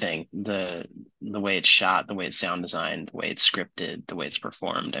everything, the way it's shot, the way it's sound designed, the way it's scripted, the way it's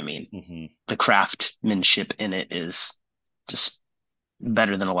performed. I mean, the craftsmanship in it is just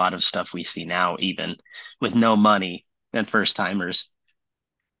better than a lot of stuff we see now, even with no money and first timers.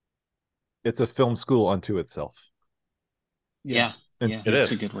 It's a film school unto itself. Yeah, it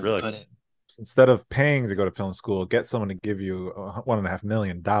is a good way really. to put it. Instead of paying to go to film school, get someone to give you $1.5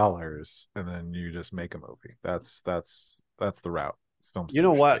 million, and then you just make a movie. That's the route. Film. You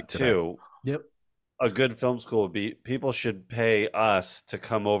know what? Too. Yep. A good film school would be people should pay us to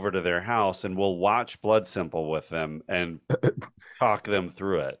come over to their house and we'll watch Blood Simple with them and talk them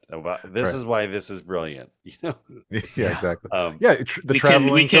through it. This is why this is brilliant. Yeah, exactly. The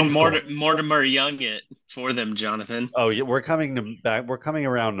traveling. We can Mortimer Young it for them, Jonathan. Oh yeah, we're coming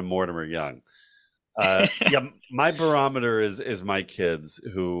around to Mortimer Young. My barometer is my kids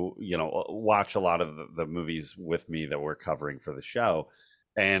who watch a lot of the movies with me that we're covering for the show,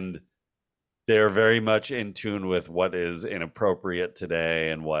 and they're very much in tune with what is inappropriate today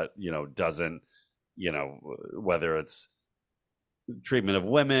and what doesn't, whether it's treatment of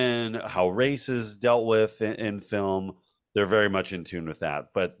women, how race is dealt with in film. They're very much in tune with that.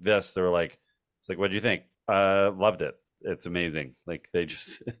 But they're like, it's like, what'd you think? Loved it. It's amazing. Like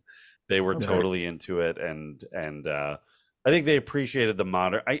they were totally into it, and I think they appreciated the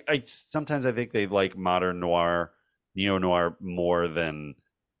modern. I sometimes I think they like modern noir, neo noir more than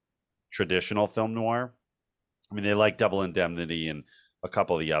traditional film noir. I mean, they like Double Indemnity and a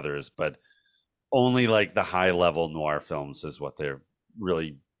couple of the others, but only like the high level noir films is what they're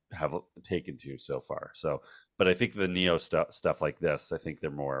really have taken to so far. So, but I think the neo stuff like this, I think they're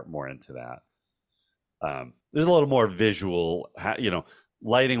more into that. There's a little more visual,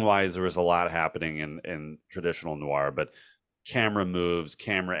 lighting wise, there was a lot happening in traditional noir, but camera moves,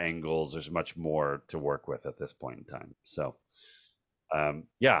 camera angles, there's much more to work with at this point in time. So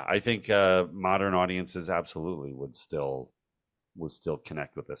I think modern audiences absolutely would still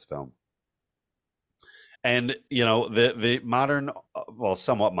connect with this film. And the modern, well,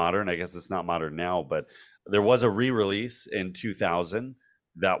 somewhat modern, I guess it's not modern now, but there was a re-release in 2000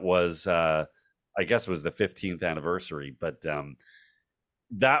 that was I guess was the 15th anniversary, but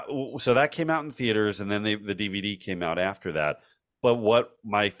that came out in theaters, and then the DVD came out after that. But what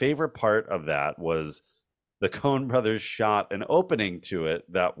my favorite part of that was the Coen brothers shot an opening to it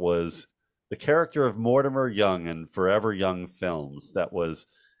that was the character of Mortimer Young in Forever Young Films. That was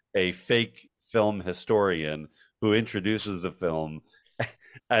a fake film historian who introduces the film,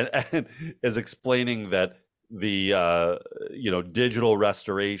 and is explaining that the digital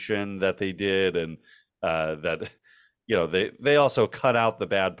restoration that they did, and that they also cut out the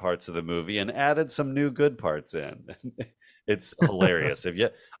bad parts of the movie and added some new good parts in. It's hilarious.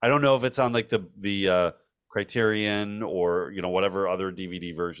 I don't know if it's on like the Criterion or whatever other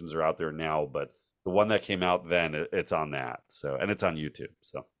DVD versions are out there now, but the one that came out then, it's on that. So, and it's on YouTube.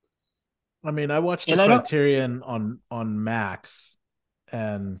 So, I mean, I watched the Criterion on Max,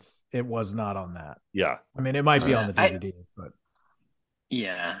 and it was not on that. Yeah, I mean, it might be on the DVD, but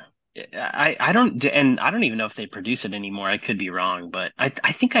yeah. I don't even know if they produce it anymore. I could be wrong, but I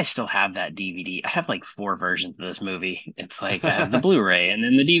think I still have that DVD. I have like 4 versions of this movie. It's like I have the Blu-ray, and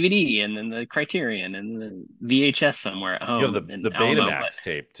then the DVD, and then the Criterion, and the VHS somewhere at home. You have the Betamax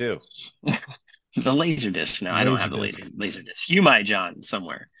tape too. The Laserdisc. No, I don't have the Laserdisc. You might, John,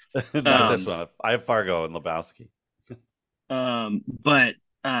 somewhere. Not this one. I have Fargo and Lebowski. But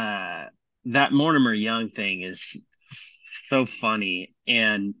that Mortimer Young thing is so funny,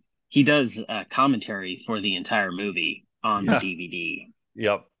 and he does commentary for the entire movie on the DVD.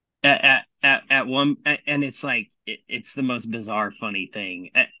 Yep. At one, and it's like it's the most bizarre, funny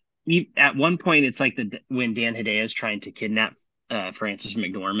thing. At one point, it's like when Dan Hedaya is trying to kidnap Frances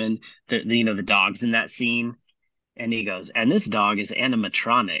McDormand, the dogs in that scene, and he goes, and this dog is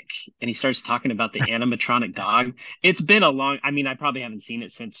animatronic, and he starts talking about the animatronic dog. It's been I probably haven't seen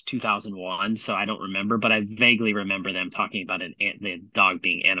it since 2001, so I don't remember, but I vaguely remember them talking about the dog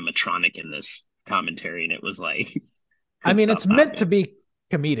being animatronic in this commentary, and it was like, I mean, it's meant to be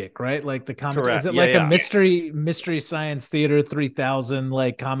comedic, right? Like the commentary. Is it like a mystery science theater 3000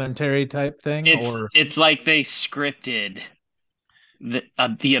 like commentary type thing? It's like they scripted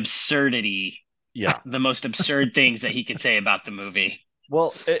the absurdity. Yeah, the most absurd things that he could say about the movie.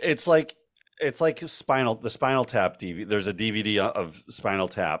 Well, it's like the Spinal Tap DVD. There's a DVD of Spinal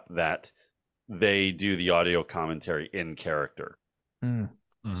Tap that they do the audio commentary in character.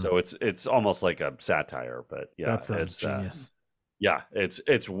 Mm-hmm. So it's almost like a satire, but yeah, that sounds genius. Yeah,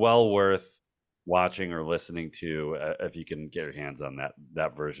 it's well worth watching or listening to if you can get your hands on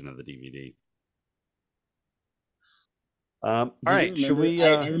that version of the DVD. All right, should we?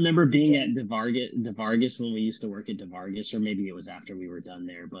 I remember being at DeVargas when we used to work at DeVargas, or maybe it was after we were done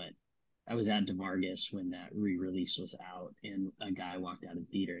there. But I was at DeVargas when that re-release was out, and a guy walked out of the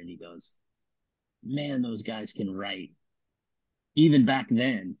theater and he goes, "Man, those guys can write, even back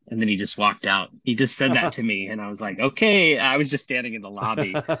then." And then he just walked out. He just said that to me, and I was like, "Okay." I was just standing in the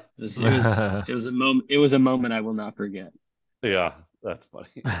lobby. It was a moment. It was a moment I will not forget. Yeah, that's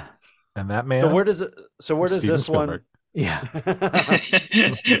funny. And that man. So where does this Spielberg. one? Yeah.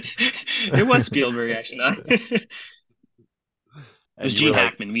 It was Spielberg, actually. It was Gene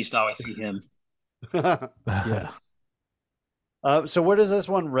Hackman. We used to always see him. Yeah. So where does this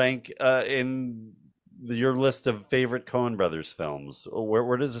one rank in your list of favorite Coen Brothers films?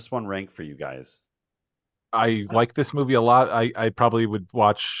 Where does this one rank for you guys? I like this movie a lot. I probably would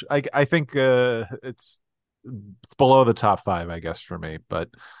watch. I think it's below the top 5, I guess, for me. But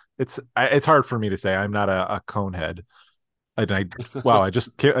it's hard for me to say. I'm not a Conehead. I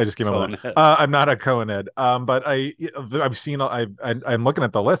just came up with that. I'm not a Conehead. But I've seen. I'm looking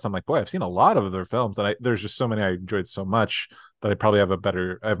at the list. I'm like, boy, I've seen a lot of their films, and there's just so many I enjoyed so much that I probably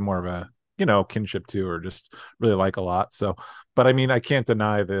have more of a kinship to, or just really like a lot. So, but I mean, I can't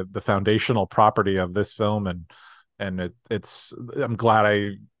deny the foundational property of this film, and it's. I'm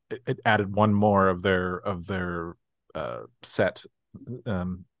glad it added one more of their set.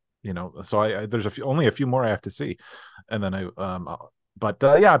 So there's only a few more I have to see, and then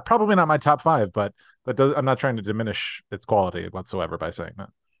yeah, probably not my top 5, but I'm not trying to diminish its quality whatsoever by saying that.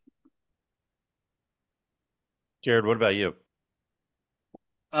 Jared, what about you?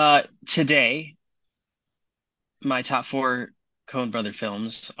 Today, my top 4 Coen Brother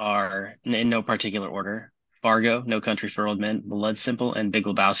films are, in no particular order: Fargo, No Country for Old Men, Blood Simple, and Big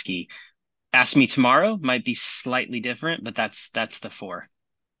Lebowski. Ask Me Tomorrow might be slightly different, but that's the 4.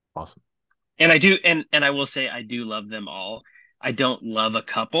 Awesome. And I do, and I will say I do love them all. I don't love a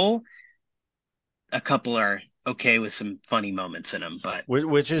couple. A couple are okay with some funny moments in them, but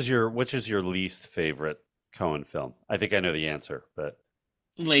which is your least favorite Coen film? I think I know the answer, but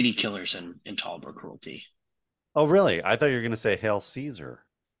Lady Killers and Intolerable Cruelty. Oh, really? I thought you were going to say Hail Caesar.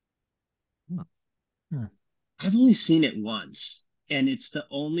 I've only seen it once, and it's the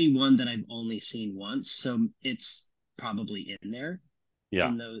only one that I've only seen once, so it's probably in there. Yeah.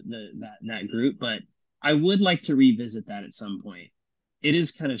 In that group, but I would like to revisit that at some point. It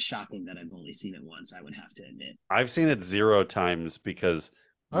is kind of shocking that I've only seen it once, I would have to admit. I've seen it 0 times because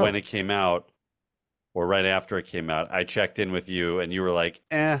when it came out, or right after it came out, I checked in with you and you were like,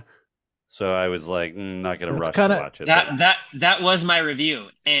 eh. So I was like, not going to rush to watch it. That was my review.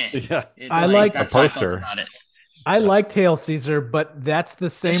 Yeah. I like that's the how I felt poster. about it. I liked Hail Caesar, but that's the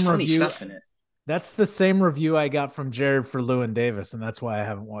There's same funny review. stuff in it. That's the same review I got from Jared for Llewyn Davis, and that's why I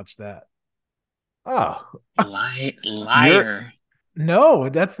haven't watched that. Oh, Liar. No,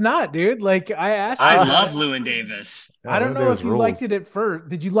 that's not, dude. Like I asked you. I love Llewyn Davis. I don't Llewyn know if Davis you liked it at first.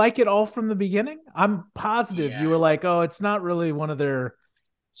 Did you like it all from the beginning? I'm positive you were like, oh, it's not really one of their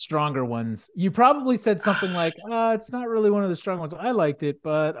stronger ones. You probably said something like, it's not really one of the strong ones. I liked it,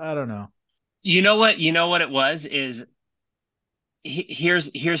 but I don't know. You know what it was is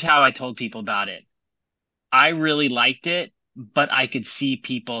here's how I told people about it. I really liked it, but I could see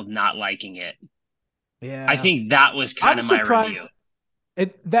people not liking it. Yeah. I think that was kind of my review.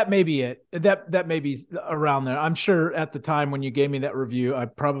 That may be it. That may be around there. I'm sure at the time when you gave me that review, I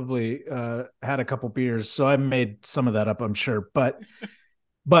probably had a couple beers, so I made some of that up, I'm sure. But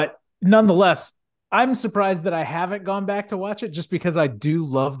nonetheless, I'm surprised that I haven't gone back to watch it, just because I do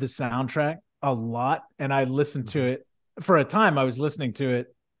love the soundtrack a lot, and I listened to it for a time. I was listening to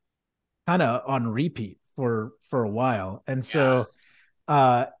it kind of on repeat for a while, and so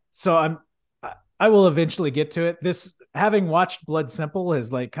I will eventually get to it. This, having watched Blood Simple,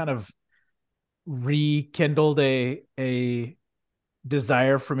 has like kind of rekindled a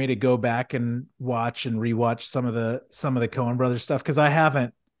desire for me to go back and watch and rewatch some of the Coen Brothers stuff, because I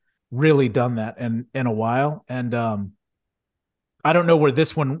haven't really done that in a while. And I don't know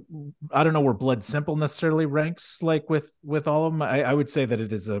where Blood Simple necessarily ranks like with all of them. I would say that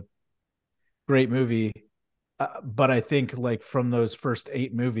it is a great movie, but I think like from those first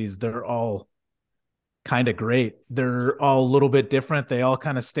 8 movies, they're all kind of great. They're all a little bit different. They all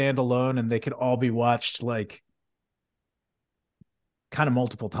kind of stand alone, and they could all be watched like kind of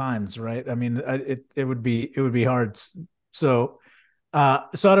multiple times, right? I mean, it would be hard. So I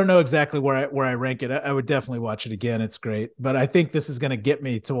don't know exactly where I rank it. I would definitely watch it again. It's great, but I think this is going to get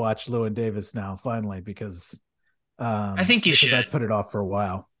me to watch Llewyn Davis now finally, because I think you should. I put it off for a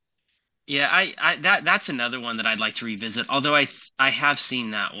while. Yeah, that's another one that I'd like to revisit. Although I have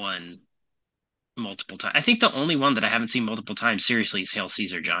seen that one multiple times. I think the only one that I haven't seen multiple times seriously is Hail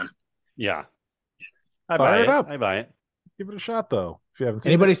Caesar, John. Yeah. I buy it. Give it a shot though. If you haven't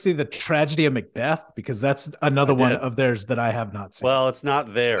seen Anybody see The Tragedy of Macbeth? Because that's another one of theirs that I have not seen. Well, it's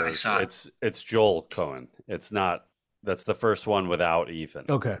not theirs. It's Joel Cohen. It's not. That's the first one without Ethan.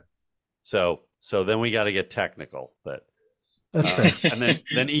 Okay. So then we got to get technical, but that's fair. And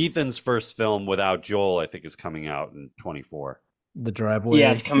then Ethan's first film without Joel, I think, is coming out in 2024. The Driveway.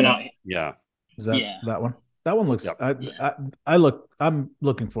 Yeah, it's coming out. Yeah. Is that that one? That one looks. Yep. I'm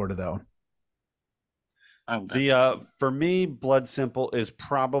looking forward to that one. For me, Blood Simple is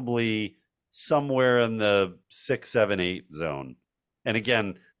probably somewhere in the 6, 7, 8 zone. And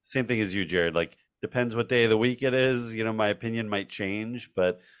again, same thing as you, Jared. Like, depends what day of the week it is. You know, my opinion might change,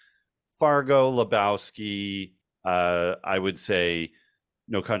 but Fargo, Lebowski, I would say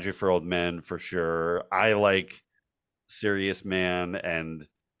No Country for Old Men for sure. I like Serious Man and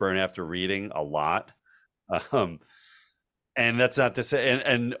Burn After Reading a lot. And that's not to say,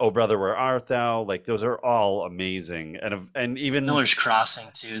 and Oh Brother, Where Art Thou? Like, those are all amazing. And even Miller's Crossing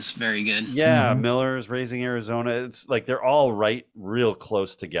too is very good. Yeah, Miller's, Raising Arizona. It's like they're all real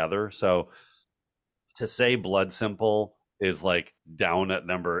close together. So to say Blood Simple is like down at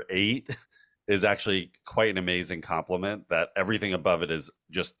number 8 is actually quite an amazing compliment. That everything above it is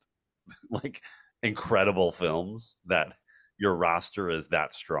just like incredible films, that your roster is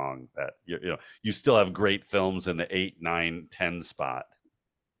that strong, that you still have great films in the 8, 9, 10 spot.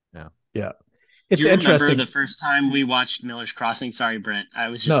 Yeah. It's do you interesting. Remember the first time we watched Miller's Crossing? Sorry, Brent. I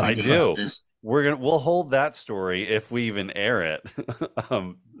was just thinking about this. We'll hold that story if we even air it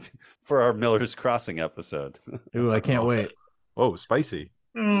for our Miller's Crossing episode. Ooh, I can't wait. Oh, spicy.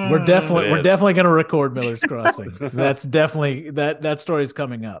 We're definitely going to record Miller's Crossing. That's definitely that story's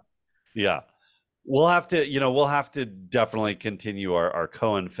coming up. Yeah. We'll have to definitely continue our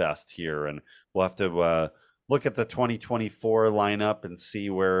Coen Fest here, and we'll have to look at the 2024 lineup and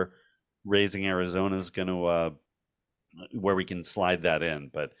see where Raising Arizona is going to where we can slide that in,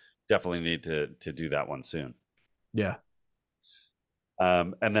 but definitely need to do that one soon. Yeah.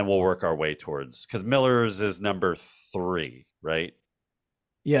 And then we'll work our way towards, because Miller's is number 3, right?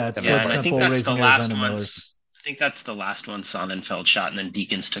 Yeah, it's and I think that's the last one. I think that's the last one Sonnenfeld shot, and then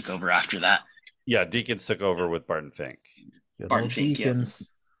Deakins took over after that. Yeah, Deakins took over with Barton Fink. Barton Fink, Deakins.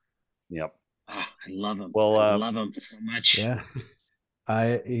 Yep. Oh, I love him. Well, I love him so much. Yeah.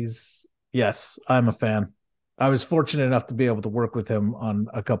 I'm a fan. I was fortunate enough to be able to work with him on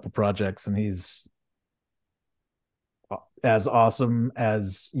a couple projects, and he's as awesome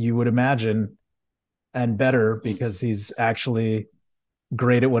as you would imagine, and better because he's actually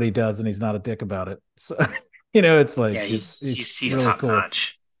great at what he does and he's not a dick about it. So it's like he's really top cool.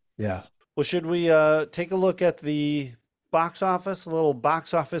 notch. Yeah. Well, should we take a look at the box office? A little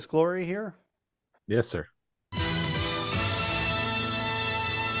box office glory here. Yes, sir.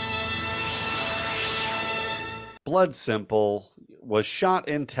 Blood Simple was shot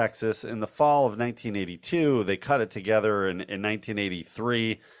in Texas in the fall of 1982. They cut it together in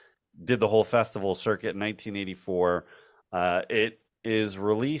 1983, did the whole festival circuit in 1984. It is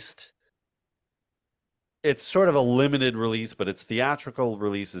released. It's sort of a limited release, but its theatrical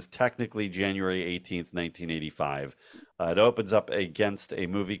release is technically January 18th, 1985. It opens up against a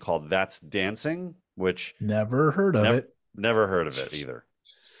movie called That's Dancing, which never heard of it. Never heard of it either.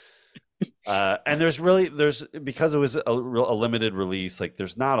 And there's because it was a limited release, like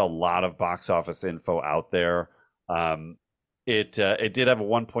there's not a lot of box office info out there. It did have a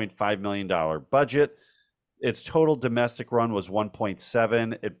 $1.5 million budget. Its total domestic run was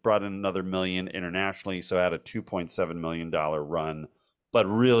 1.7. It brought in another $1 million internationally, so it had a $2.7 million run, but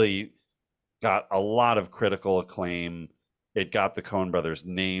really got a lot of critical acclaim. It got the Coen brothers'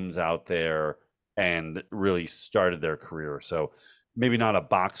 names out there and really started their career. So maybe not a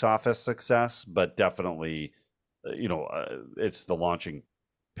box office success, but definitely, it's the launching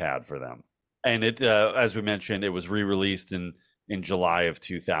pad for them. And it, as we mentioned, it was re-released in July of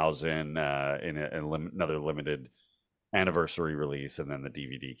 2000 in another limited anniversary release, and then the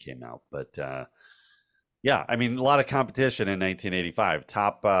DVD came out. But yeah, I mean, a lot of competition in 1985.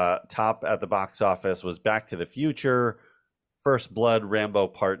 Top at the box office was Back to the Future, First Blood, Rambo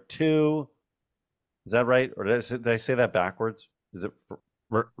Part 2. Is that right? Or did I say that backwards? Is it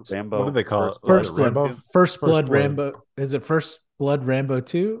Rambo? What do they call it? First Blood. Rambo? First Blood Rambo. Is it First Blood Rambo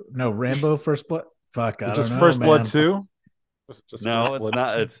 2? No, Rambo First Blood. Fuck, I don't know. First man. Blood 2? No, it's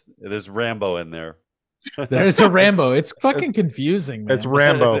not. There's Rambo in there. There's a Rambo. It's fucking confusing, man. It's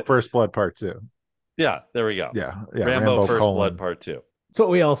Rambo First Blood Part 2. Yeah, there we go. Yeah. Rambo First Blood Part 2. That's what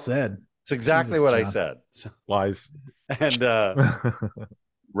we all said. It's exactly what I said. Lies. And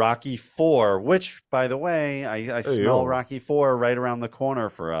Rocky 4, which, by the way, I smell Rocky 4 right around the corner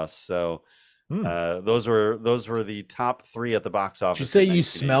for us. So those were the top 3 at the box office. Did you say you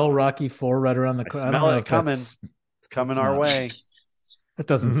smell Rocky 4 right around the corner? I smell it coming. It's coming our way. That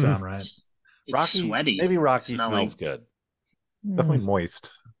doesn't sound right. It's Rocky, sweaty. Maybe Rocky smells good. Definitely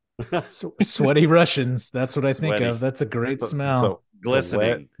moist. Sweaty Russians. That's what I think of. That's a great smell. So glistening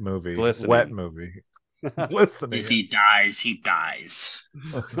wet movie. Glistening. Wet movie. Glistening. If he dies, he dies.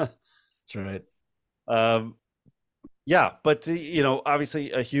 That's right. Yeah, but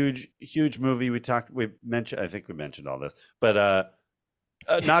obviously a huge movie. I think we mentioned all this, but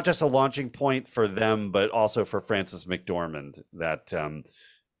not just a launching point for them, but also for Frances McDormand. That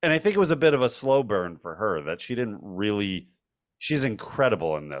and I think it was a bit of a slow burn for her, that she didn't really. She's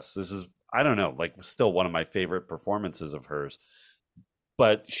incredible in this. This is, I don't know, like still one of my favorite performances of hers.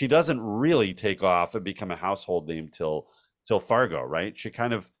 But she doesn't really take off and become a household name till Fargo, right? She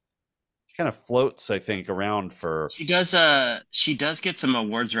kind of floats, I think, around for. She does get some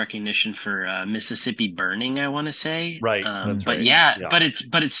awards recognition for Mississippi Burning, I want to say. Right. But right. yeah, but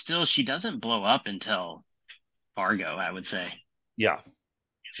it's still, she doesn't blow up until Fargo, I would say. Yeah.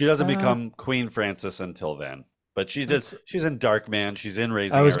 She doesn't become Queen Frances until then. But she's in Darkman. She's in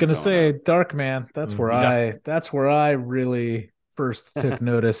Raising I was going to say Darkman. That's where that's where I really first took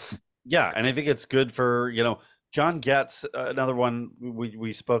notice. Yeah, and I think it's good for, John Getz, another one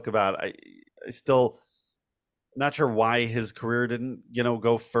we spoke about. I still not sure why his career didn't,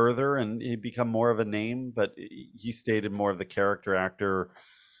 go further and he become more of a name, but he stayed in more of the character actor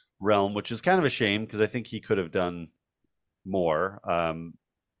realm, which is kind of a shame because I think he could have done more.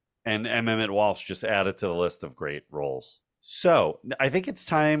 And Emmett Walsh just added to the list of great roles. So I think it's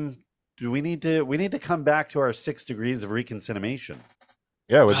time. We need to come back to our 6 degrees of reconciliation.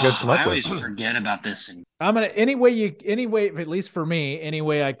 Yeah, what you guys come up I always with? forget about this. I'm gonna anyway, at least for me,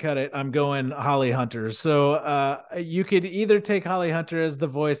 anyway I cut it, I'm going Holly Hunter. So you could either take Holly Hunter as the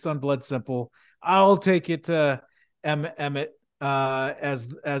voice on Blood Simple. I'll take it to Emmett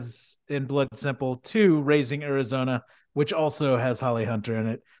as in Blood Simple, to Raising Arizona, which also has Holly Hunter in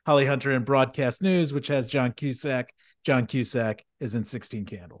it. Holly Hunter in Broadcast News, which has John Cusack. John Cusack is in 16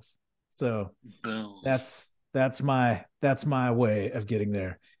 Candles. So Boom. that's my way of getting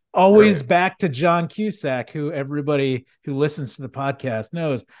there. Always back to John Cusack, who everybody who listens to the podcast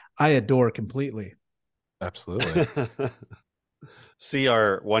knows I adore completely. Absolutely. See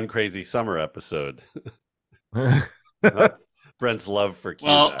our One Crazy Summer episode. Brent's love for Cusack.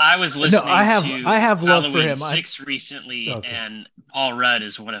 Well, I was listening I have love Halloween for him. 6 recently, Okay. and Paul Rudd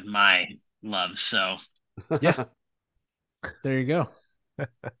is one of my loves. So yeah, there you go.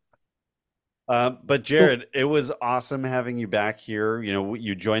 But Jared, it was awesome having you back here. You know,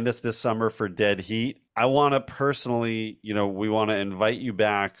 you joined us this summer for Dead Heat. I want to personally, we want to invite you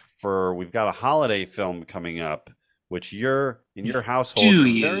back we've got a holiday film coming up, which you're in your household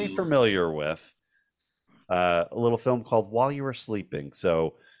very familiar with. A little film called While You Were Sleeping.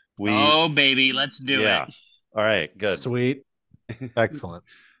 So oh baby, let's do it. All right, good. Sweet. Excellent.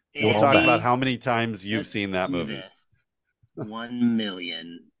 We'll talk about how many times you've seen that movie. This. 1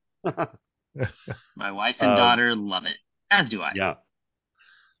 million. My wife and daughter love it, as do I. Yeah.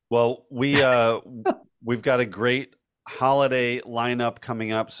 Well, we've got a great holiday lineup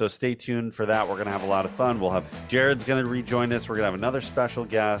coming up, so stay tuned for that. We're going to have a lot of fun. Jared's going to rejoin us. We're going to have another special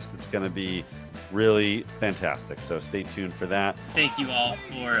guest. It's going to be really fantastic. So stay tuned for that. Thank you all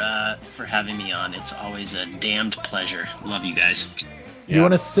for having me on. It's always a damned pleasure. Love you guys. Yeah. You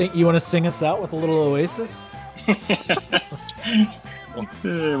want to sing us out with a little Oasis?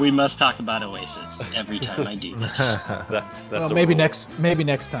 We must talk about Oasis every time I do this. That's maybe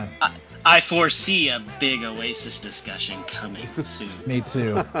next time. I foresee a big Oasis discussion coming soon. Me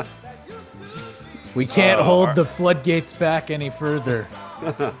too. We can't hold the floodgates back any further.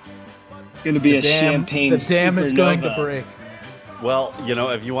 It's going to be champagne. The dam is going to break. Well,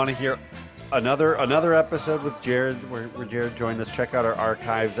 if you want to hear another episode with Jared, where Jared joined us, check out our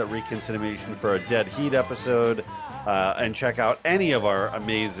archives at Reconcinimation for a Dead Heat episode. And check out any of our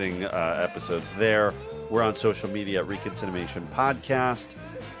amazing episodes there. We're on social media at Reconcinimation Podcast.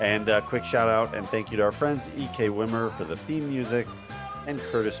 And quick shout out and thank you to our friends E.K. Wimmer for the theme music and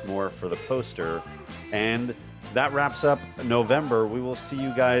Curtis Moore for the poster. And that wraps up November. We will see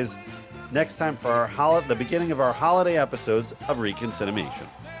you guys next time for the beginning of our holiday episodes of Reconcinimation.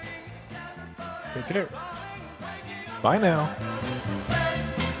 Take care. Bye now.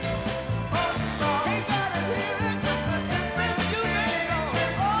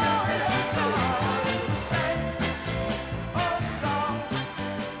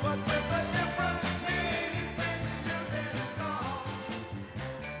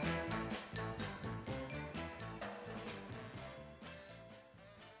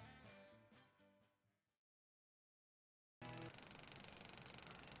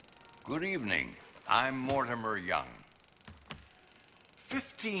 Good evening. I'm Mortimer Young.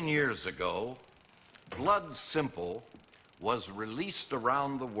 15 years ago, Blood Simple was released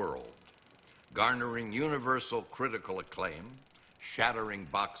around the world, garnering universal critical acclaim, shattering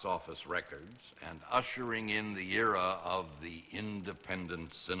box office records, and ushering in the era of the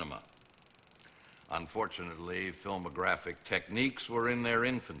independent cinema. Unfortunately, filmographic techniques were in their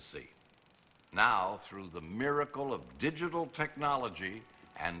infancy. Now, through the miracle of digital technology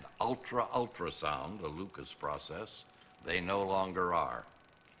and ultrasound, a Lucas process, they no longer are.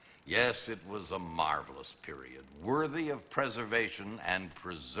 Yes, it was a marvelous period, worthy of preservation, and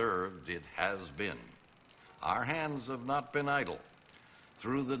preserved it has been. Our hands have not been idle.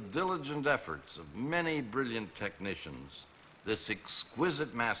 Through the diligent efforts of many brilliant technicians, this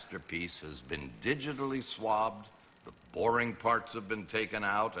exquisite masterpiece has been digitally swabbed, the boring parts have been taken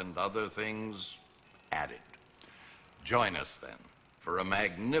out, and other things added. Join us then for a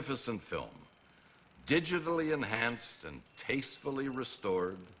magnificent film, digitally enhanced and tastefully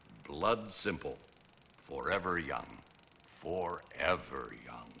restored, Blood Simple, forever young, forever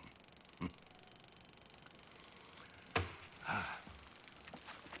young.